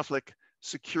Polish Catholic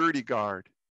security guard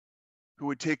who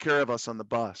would take care of us on the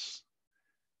bus.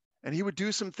 And he would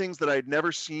do some things that I had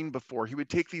never seen before. He would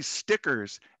take these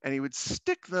stickers and he would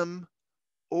stick them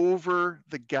over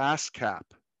the gas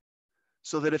cap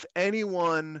so that if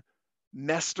anyone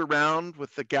messed around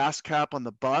with the gas cap on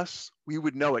the bus, we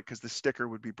would know it because the sticker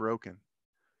would be broken.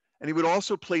 And he would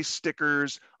also place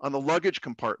stickers on the luggage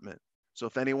compartment. So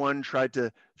if anyone tried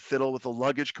to fiddle with the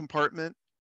luggage compartment,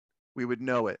 we would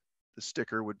know it. The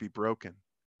sticker would be broken.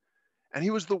 And he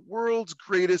was the world's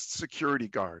greatest security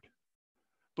guard,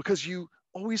 because you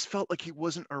always felt like he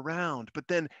wasn't around. But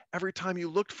then every time you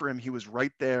looked for him, he was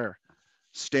right there,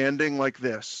 standing like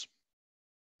this.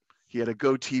 He had a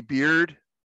goatee beard.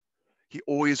 He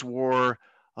always wore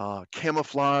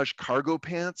camouflage cargo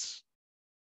pants.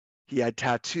 He had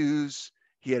tattoos.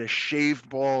 He had a shaved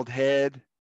bald head.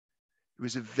 He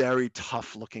was a very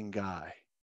tough looking guy.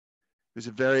 He was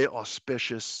a very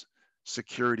auspicious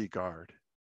security guard.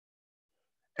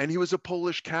 And he was a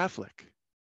Polish Catholic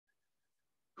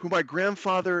who my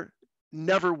grandfather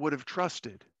never would have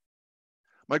trusted.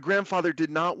 My grandfather did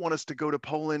not want us to go to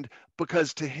Poland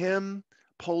because to him,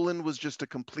 Poland was just a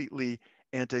completely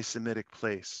anti-Semitic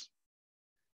place.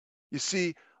 You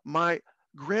see, my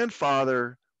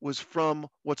grandfather was from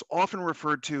what's often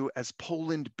referred to as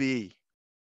Poland B.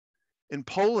 In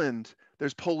Poland,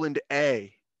 there's Poland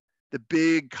A, the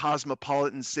big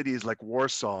cosmopolitan cities like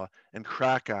Warsaw and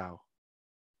Krakow,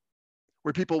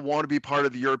 where people want to be part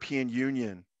of the European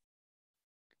Union,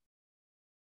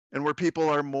 and where people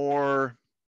are more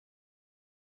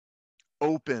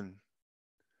open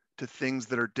to things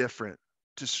that are different,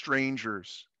 to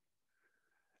strangers.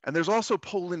 And there's also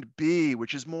Poland B,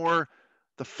 which is more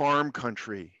the farm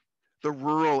country, the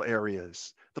rural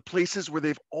areas, the places where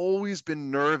they've always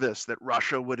been nervous that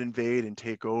Russia would invade and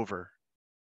take over.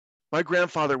 My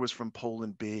grandfather was from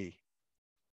Poland B.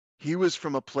 He was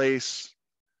from a place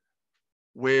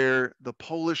where the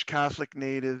Polish Catholic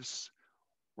natives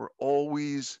were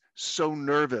always so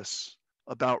nervous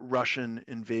about Russian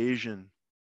invasion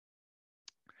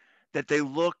that they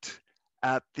looked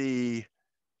at the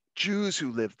Jews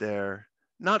who lived there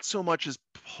not so much as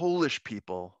Polish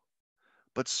people,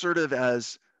 but sort of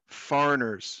as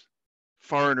foreigners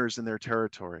in their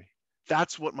territory.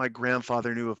 That's what my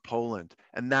grandfather knew of Poland,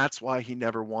 and that's why he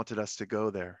never wanted us to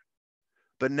go there.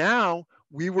 But now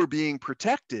we were being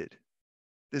protected,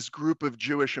 this group of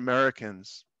Jewish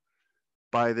Americans,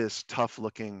 by this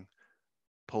tough-looking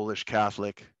Polish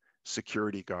Catholic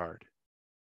security guard.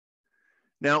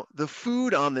 Now, the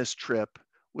food on this trip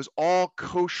was all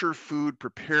kosher food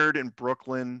prepared in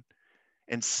Brooklyn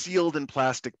and sealed in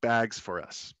plastic bags for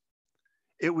us.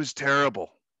 It was terrible.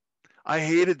 I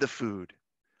hated the food.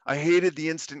 I hated the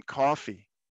instant coffee.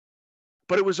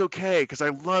 But it was okay because I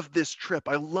loved this trip.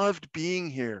 I loved being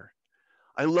here.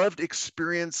 I loved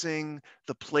experiencing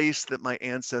the place that my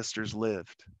ancestors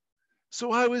lived.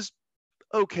 So I was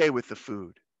okay with the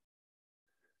food.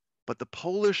 But the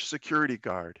Polish security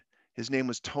guard, his name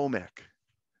was Tomek.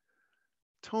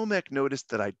 Tomek noticed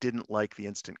that I didn't like the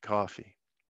instant coffee.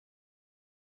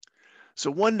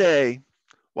 So one day,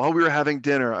 while we were having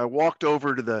dinner, I walked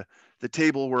over to the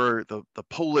table where the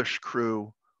Polish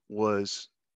crew was,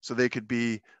 so they could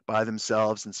be by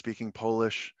themselves and speaking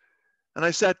Polish. And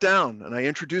I sat down and I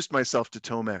introduced myself to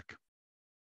Tomek.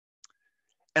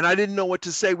 And I didn't know what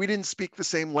to say. We didn't speak the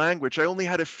same language. I only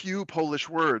had a few Polish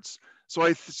words. So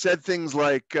I said things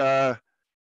like, I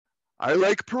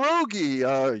like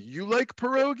pierogi. You like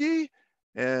pierogi?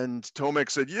 And Tomek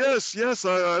said, yes,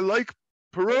 I like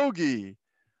pierogi.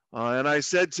 And I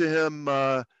said to him,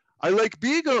 I like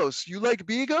bigos. You like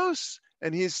bigos?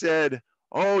 And he said,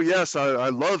 oh, yes, I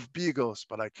love bigos,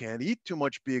 but I can't eat too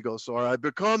much bigos or I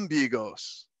become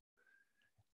bigos.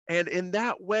 And in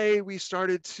that way, we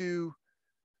started to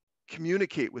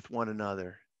communicate with one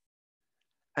another.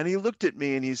 And he looked at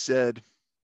me and he said,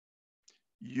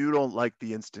 you don't like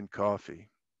the instant coffee.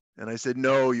 And I said,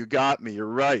 no, you got me. You're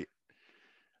right.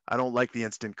 I don't like the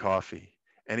instant coffee.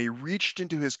 And he reached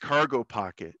into his cargo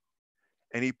pocket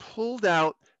and he pulled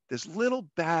out this little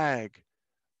bag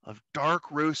of dark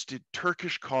roasted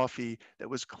Turkish coffee that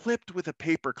was clipped with a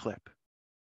paper clip.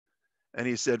 And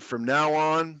he said, from now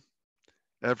on,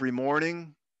 every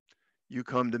morning, you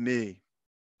come to me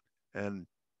and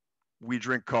we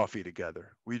drink coffee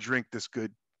together. We drink this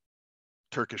good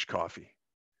Turkish coffee.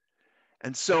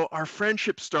 And so our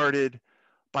friendship started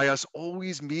by us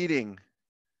always meeting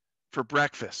for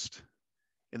breakfast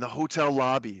in the hotel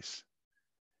lobbies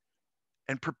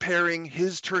and preparing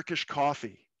his Turkish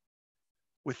coffee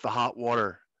with the hot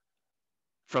water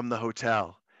from the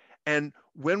hotel. And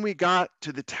when we got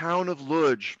to the town of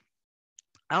Lodz,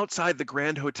 outside the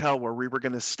Grand Hotel where we were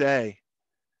going to stay,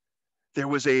 there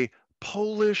was a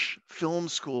Polish film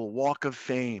school walk of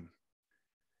fame.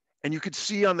 And you could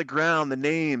see on the ground the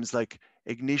names like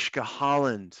Agnieszka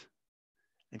Holland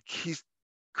and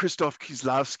Krzysztof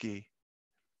Kieslowski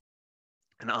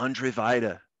and Andrzej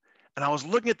Wajda. And I was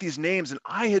looking at these names and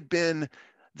I had been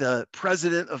the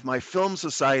president of my film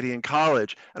society in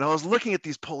college. And I was looking at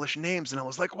these Polish names and I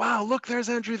was like, wow, look, there's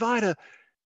Andrzej Wajda.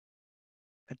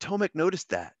 And Tomek noticed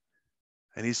that.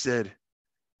 And he said,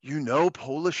 you know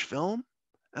Polish film?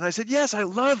 And I said, yes, I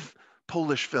love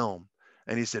Polish film.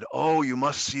 And he said, oh, you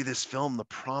must see this film, The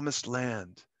Promised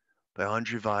Land by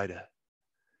Andrzej Wajda.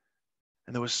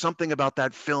 And there was something about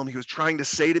that film he was trying to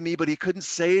say to me, but he couldn't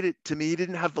say it to me. He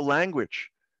didn't have the language.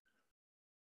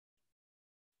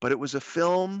 But it was a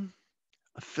film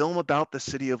about the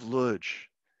city of Lodz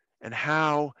and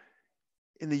how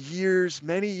in the years,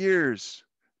 many years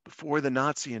before the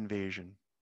Nazi invasion,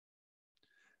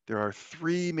 there are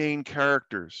three main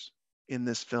characters in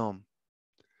this film.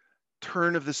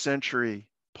 Turn of the century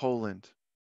Poland.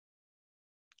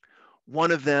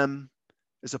 One of them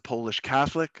is a Polish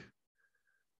Catholic,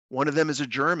 one of them is a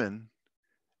German,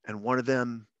 and one of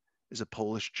them is a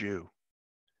Polish Jew.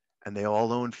 And they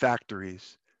all own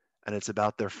factories, and it's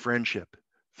about their friendship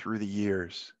through the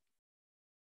years.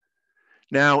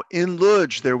 Now, in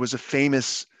Lodz, there was a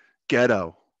famous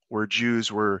ghetto where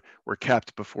Jews were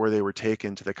kept before they were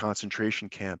taken to the concentration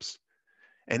camps.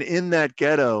 And in that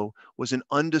ghetto was an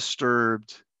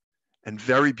undisturbed and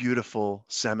very beautiful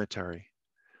cemetery.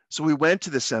 So we went to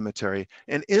the cemetery,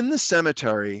 and in the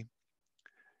cemetery,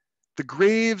 the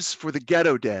graves for the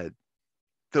ghetto dead,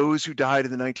 those who died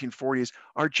in the 1940s,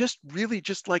 are just really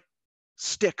just like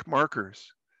stick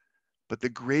markers. But the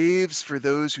graves for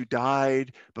those who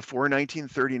died before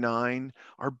 1939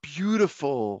 are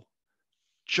beautiful,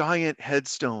 giant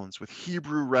headstones with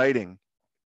Hebrew writing.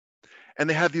 And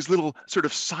they have these little sort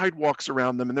of sidewalks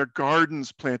around them and their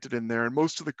gardens planted in there. And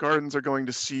most of the gardens are going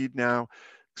to seed now,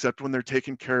 except when they're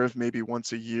taken care of maybe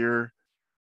once a year,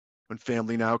 when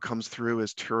family now comes through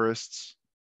as tourists.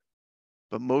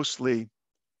 But mostly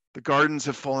the gardens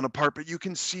have fallen apart, but you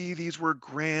can see these were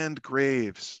grand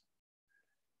graves.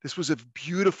 This was a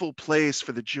beautiful place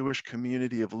for the Jewish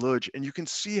community of Lodz, and you can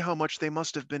see how much they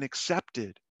must have been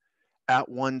accepted at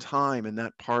one time in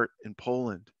that part in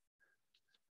Poland.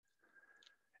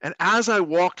 And as I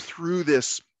walked through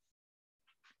these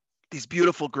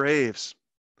beautiful graves,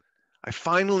 I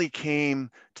finally came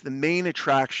to the main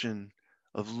attraction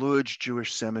of Lodz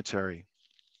Jewish Cemetery,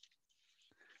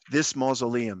 this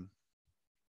mausoleum,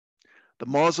 the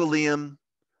mausoleum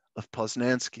of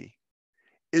Poznański.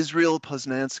 Israel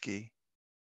Poznański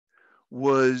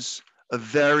was a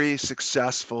very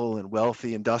successful and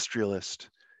wealthy industrialist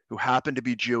who happened to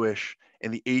be Jewish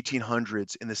in the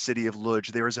 1800s in the city of Lodz.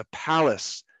 There is a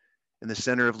palace in the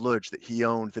center of Lodz that he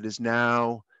owned that is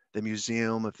now the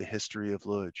Museum of the History of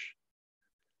Lodz.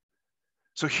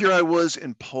 So here I was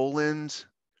in Poland,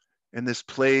 in this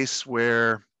place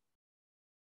where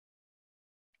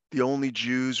the only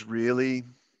Jews really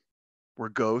were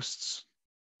ghosts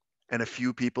and a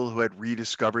few people who had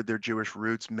rediscovered their Jewish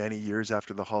roots many years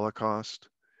after the Holocaust.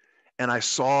 And I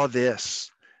saw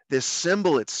this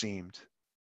symbol, it seemed,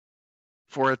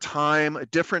 for a time, a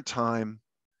different time,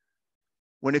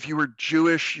 when if you were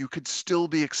Jewish, you could still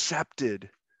be accepted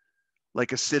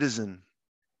like a citizen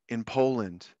in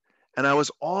Poland. And I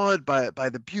was awed by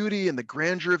the beauty and the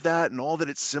grandeur of that and all that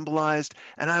it symbolized.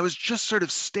 And I was just sort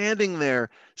of standing there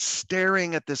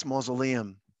staring at this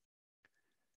mausoleum.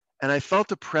 And I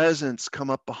felt a presence come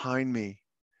up behind me,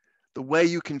 the way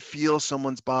you can feel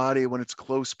someone's body when it's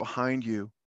close behind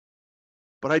you.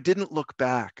 But I didn't look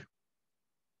back.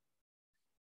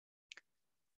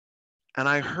 And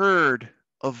I heard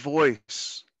a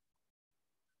voice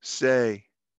say,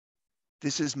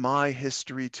 "This is my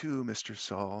history too, Mr.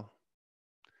 Saul.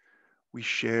 We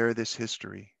share this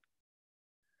history."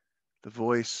 The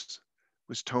voice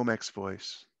was Tomek's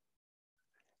voice,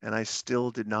 and I still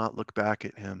did not look back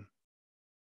at him.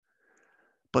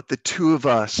 But the two of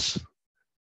us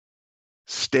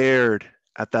stared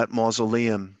at that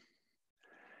mausoleum,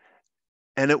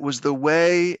 and it was the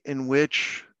way in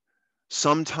which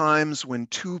sometimes when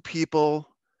two people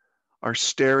are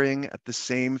staring at the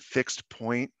same fixed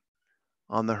point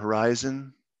on the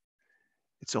horizon,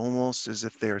 it's almost as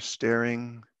if they are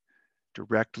staring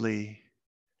directly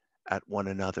at one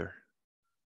another.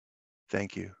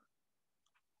 Thank you.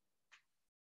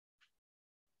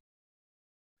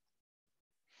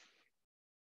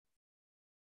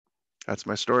 That's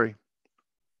my story.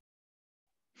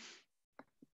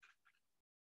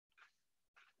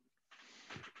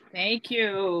 Thank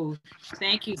you,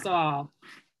 Saul.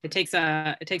 It takes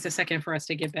a second for us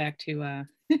to get back to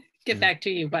back to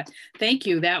you, but thank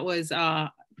you. That was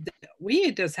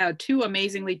we just had two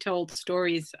amazingly told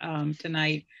stories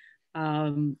tonight,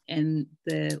 and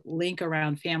the link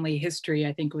around family history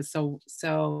I think was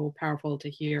so powerful to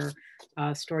hear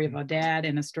a story of a dad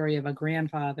and a story of a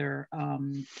grandfather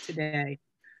today.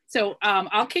 So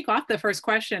I'll kick off the first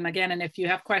question again, and if you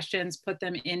have questions, put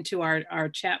them into our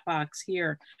chat box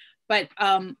here. But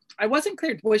I wasn't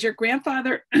clear. Was your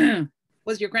grandfather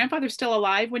still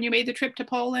alive when you made the trip to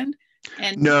Poland?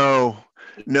 And no,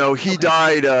 he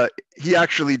died. He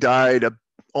actually died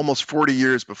almost 40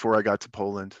 years before I got to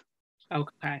Poland.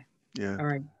 Okay. Yeah. All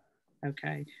right.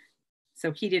 Okay.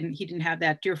 So he didn't have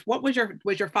that.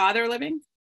 Was your father living?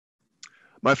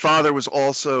 My father was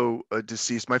also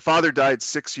deceased. My father died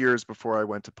 6 years before I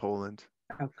went to Poland.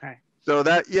 Okay. So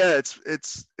that, yeah,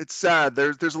 it's sad.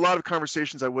 There's a lot of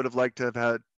conversations I would have liked to have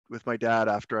had with my dad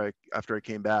after I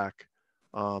came back,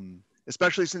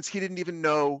 especially since he didn't even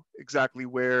know exactly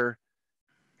where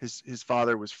his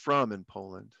father was from in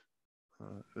Poland.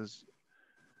 It was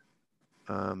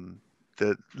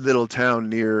the little town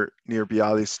near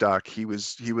Białystok. He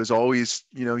was always,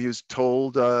 he was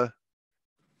told,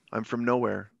 "I'm from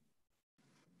nowhere."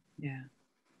 Yeah.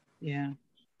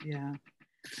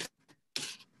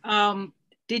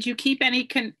 Did you keep any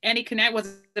connect?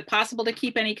 Was it possible to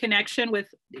keep any connection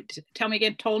with? Tell me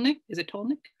again. Tolnik? Is it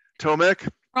Tolnik? Tomek.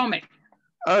 Tomek.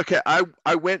 Okay,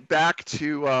 I went back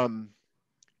to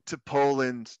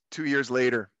Poland 2 years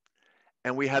later,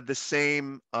 and we had the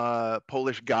same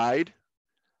Polish guide,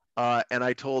 and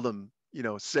I told him,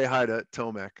 say hi to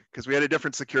Tomek, because we had a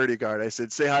different security guard. I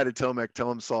said, "Say hi to Tomek.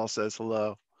 Tell him Saul says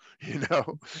hello."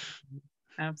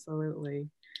 Absolutely.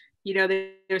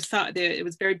 It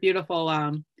was very beautiful,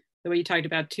 the way you talked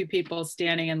about two people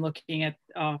standing and looking at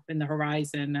off in the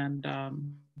horizon, and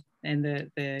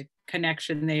the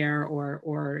connection there,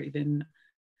 or even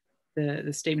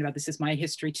the statement about "this is my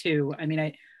history too." I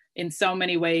mean, in so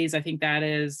many ways, I think that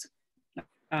is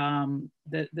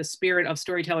the spirit of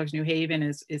Storytellers New Haven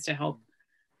is to help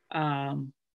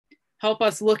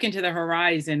us look into the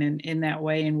horizon in that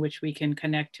way in which we can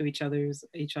connect to each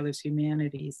other's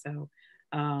humanity. So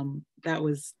that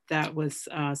was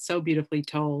so beautifully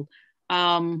told.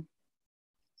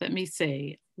 Let me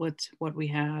see what we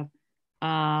have.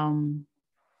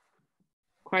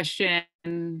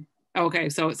 Question Okay,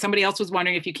 so somebody else was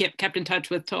wondering if you kept in touch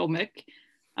with Tomek.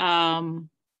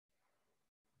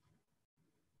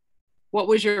 What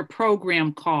was your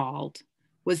program called?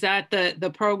 Was that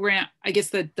the program, I guess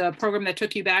the program that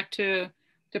took you back to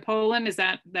Poland? Is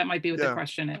that might be what the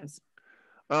question is?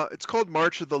 It's called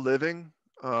March of the Living.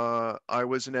 I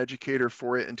was an educator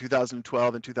for it in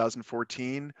 2012 and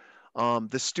 2014.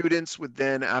 The students would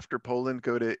then, after Poland,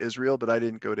 go to Israel, but I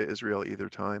didn't go to Israel either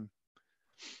time.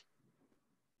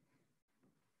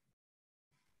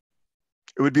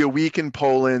 It would be a week in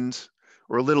Poland,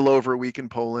 or a little over a week in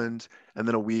Poland, and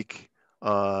then a week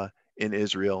in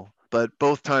Israel. But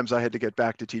both times I had to get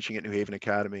back to teaching at New Haven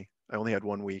Academy. I only had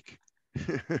 1 week.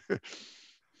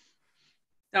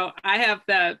 So I have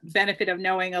the benefit of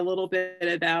knowing a little bit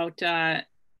about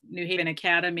New Haven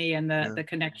Academy and the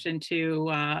connection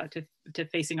to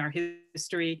facing our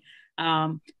history.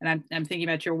 And I'm thinking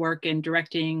about your work in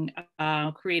directing,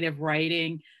 creative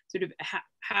writing. Sort of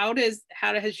how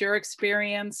has your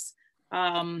experience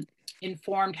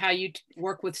informed how you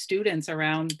work with students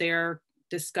around their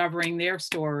discovering their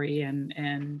story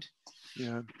and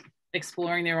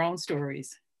exploring their own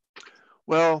stories?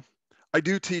 Well, I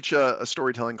do teach a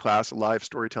storytelling class, a live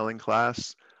storytelling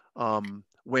class,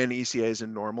 when ECA is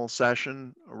in normal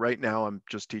session. Right now, I'm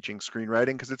just teaching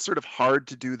screenwriting because it's sort of hard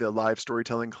to do the live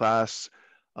storytelling class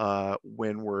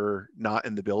when we're not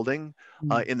in the building.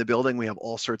 In the building, we have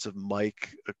all sorts of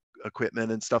mic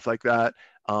equipment and stuff like that.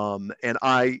 And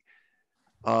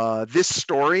this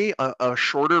story, a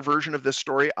shorter version of this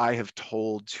story, I have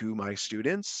told to my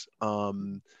students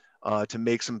to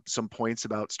make some points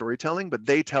about storytelling, but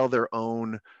they tell their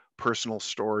own personal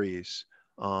stories.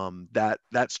 That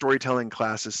storytelling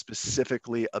class is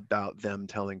specifically about them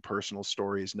telling personal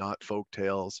stories, not folk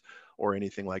tales or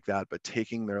anything like that, but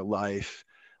taking their life.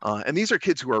 And these are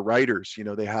kids who are writers. You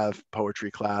know, they have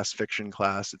poetry class, fiction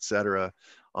class, etc.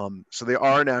 So they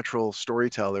are natural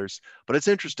storytellers. But it's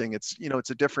interesting. It's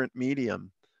a different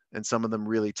medium, and some of them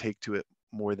really take to it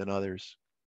more than others.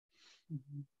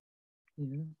 Mm-hmm.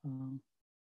 Beautiful.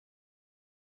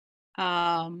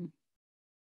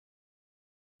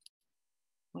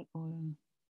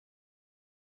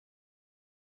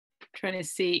 Trying to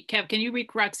see, Kev, can you read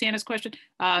Roxana's question?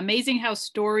 Amazing how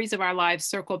stories of our lives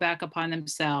circle back upon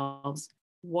themselves.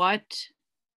 What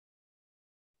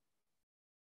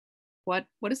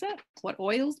is that? What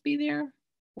oils be there?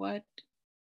 What?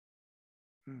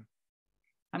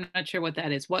 I'm not sure what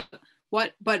that is. I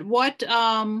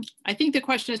think the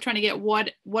question is trying to get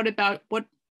what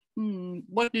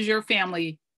does your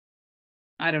family,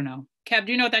 I don't know. Kev,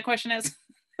 do you know what that question is?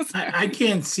 I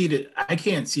can't see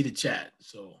the chat,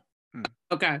 so.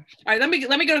 Okay. All right, let me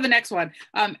go to the next one.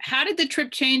 How did the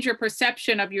trip change your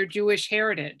perception of your Jewish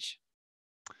heritage?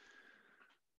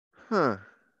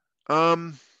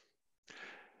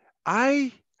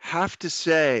 I have to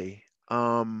say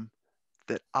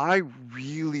that I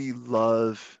really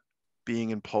love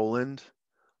being in Poland.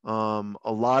 A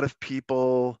lot of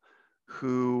people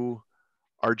who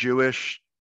are Jewish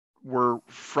were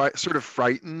sort of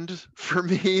frightened for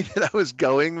me that I was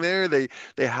going there. They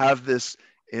have this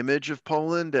image of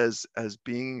Poland as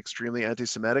being extremely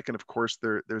anti-Semitic, and of course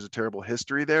there's a terrible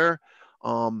history there.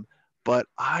 But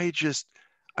I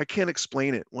can't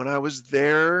explain it. When I was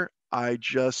there, I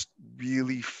just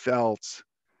really felt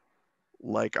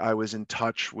like I was in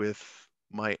touch with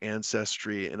my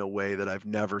ancestry in a way that I've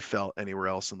never felt anywhere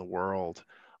else in the world.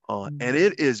 And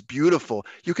it is beautiful.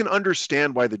 You can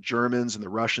understand why the Germans and the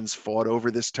Russians fought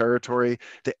over this territory.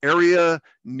 The area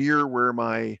near where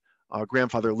my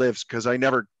grandfather lives, because I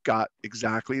never got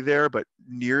exactly there, but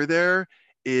near there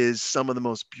is some of the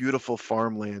most beautiful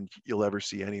farmland you'll ever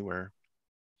see anywhere.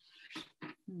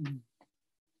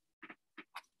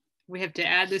 We have to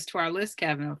add this to our list,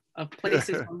 Kevin, of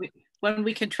places when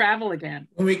we can travel again.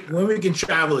 When we can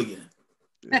travel again.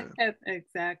 Yeah.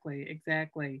 Exactly.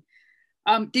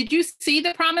 Did you see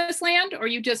The Promised Land, or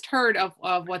you just heard of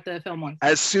what the film was?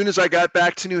 As soon as I got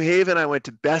back to New Haven, I went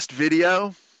to Best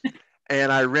Video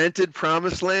and I rented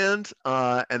Promised Land,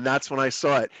 and that's when I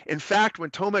saw it. In fact, when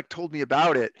Tomek told me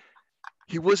about it,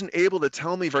 he wasn't able to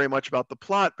tell me very much about the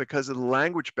plot because of the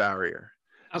language barrier.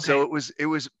 Okay. So it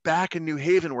was back in New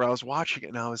Haven where I was watching it,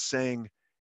 and I was saying,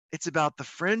 it's about the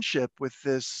friendship with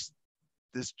this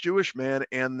Jewish man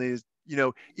and these,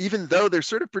 even though they're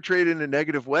sort of portrayed in a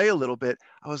negative way a little bit,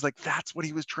 I was like, that's what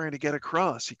he was trying to get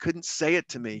across. He couldn't say it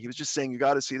to me. He was just saying, you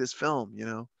got to see this film,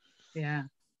 Yeah.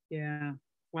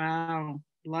 Wow.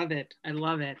 Love it. I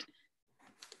love it.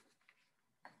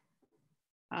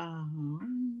 All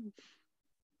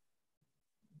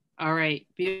right.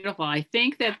 Beautiful. I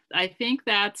think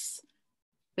that's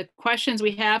the questions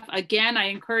we have, again, I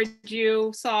encourage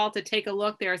you, Saul, to take a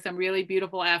look. There are some really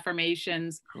beautiful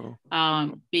affirmations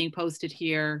being posted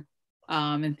here,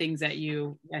 and things that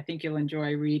I think you'll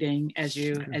enjoy reading as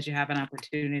you have an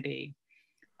opportunity.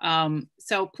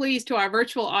 So please, to our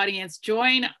virtual audience,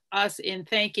 join us in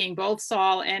thanking both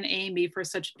Saul and Amy for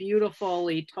such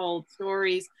beautifully told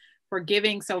stories, for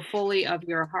giving so fully of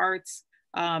your hearts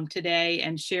today,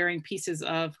 and sharing pieces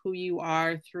of who you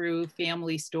are through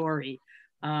family story.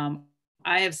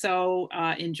 I have so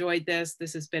enjoyed this.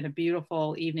 This has been a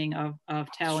beautiful evening of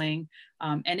telling.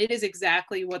 And it is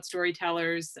exactly what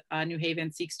Storytellers New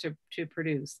Haven seeks to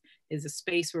produce, is a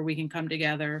space where we can come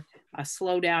together,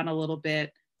 slow down a little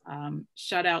bit,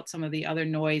 shut out some of the other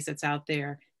noise that's out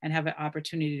there, and have an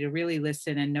opportunity to really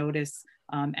listen and notice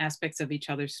aspects of each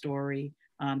other's story,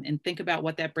 and think about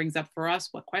what that brings up for us,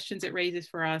 what questions it raises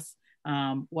for us,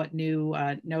 what new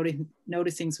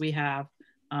noticings we have.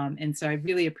 And so I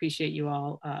really appreciate you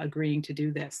all agreeing to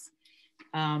do this.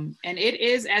 And it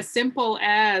is as simple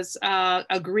as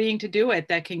agreeing to do it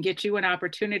that can get you an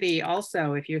opportunity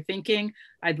also. If you're thinking,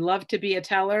 I'd love to be a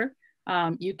teller,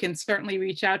 you can certainly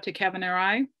reach out to Kevin or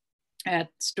I at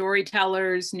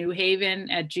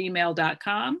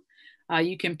storytellersnewhaven@gmail.com.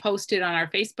 You can post it on our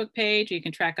Facebook page. You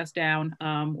can track us down.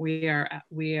 We are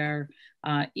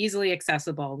easily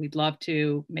accessible. We'd love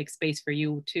to make space for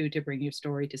you too, to bring your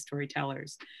story to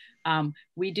Storytellers.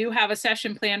 We do have a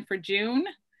session planned for June.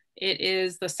 It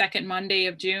is the second Monday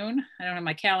of June. I don't have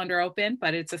my calendar open,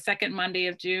 but it's the second Monday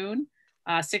of June,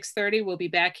 6:30. We'll be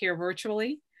back here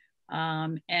virtually,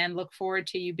 and look forward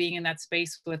to you being in that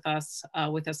space with us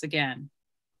again.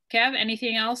 Kev,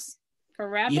 anything else for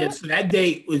wrap up? Yes, so that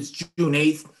date was June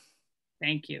 8th.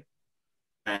 Thank you.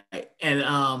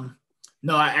 And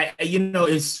no, I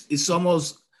it's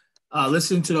almost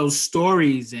listening to those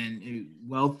stories and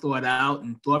well thought out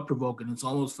and thought provoking. It's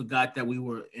almost forgot that we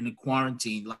were in a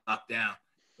quarantine lockdown,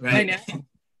 right? I know.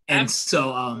 And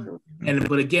so,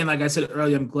 but again, like I said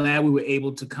earlier, I'm glad we were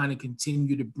able to kind of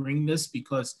continue to bring this,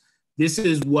 because this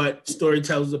is what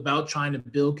Storytellers is about, trying to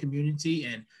build community.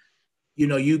 And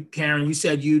you, Karen, you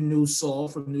said you knew Saul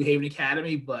from New Haven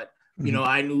Academy, but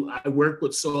I worked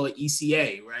with Saul at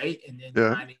ECA, right? And then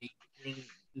kind of hearing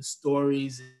the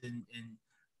stories, and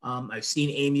I've seen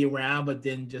Amy around, but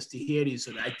then just to hear these,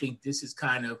 so I think this is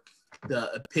kind of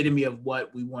the epitome of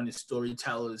what we wanted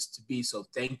Storytellers to be. So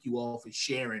thank you all for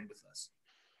sharing with us.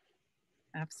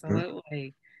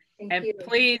 Absolutely. Thank you.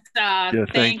 Please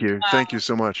thank you. Thank you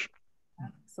so much.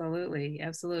 Absolutely.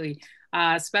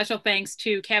 Special thanks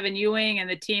to Kevin Ewing and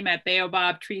the team at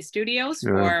Baobab Tree Studios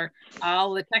for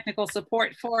all the technical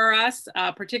support for us,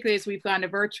 particularly as we've gone to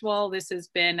virtual. This has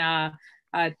been a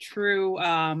true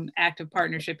act of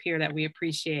partnership here that we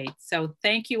appreciate. So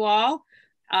thank you all.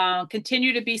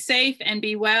 Continue to be safe and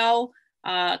be well.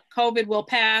 COVID will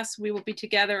pass. We will be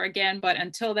together again, but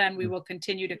until then, we will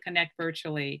continue to connect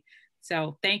virtually.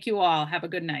 So thank you all. Have a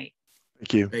good night.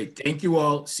 Thank you. Great. Thank you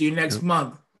all. See you next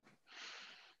month.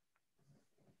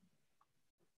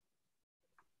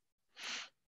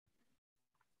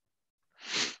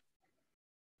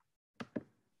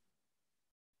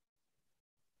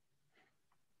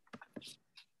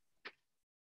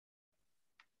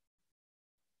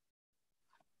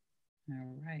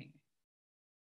 All right.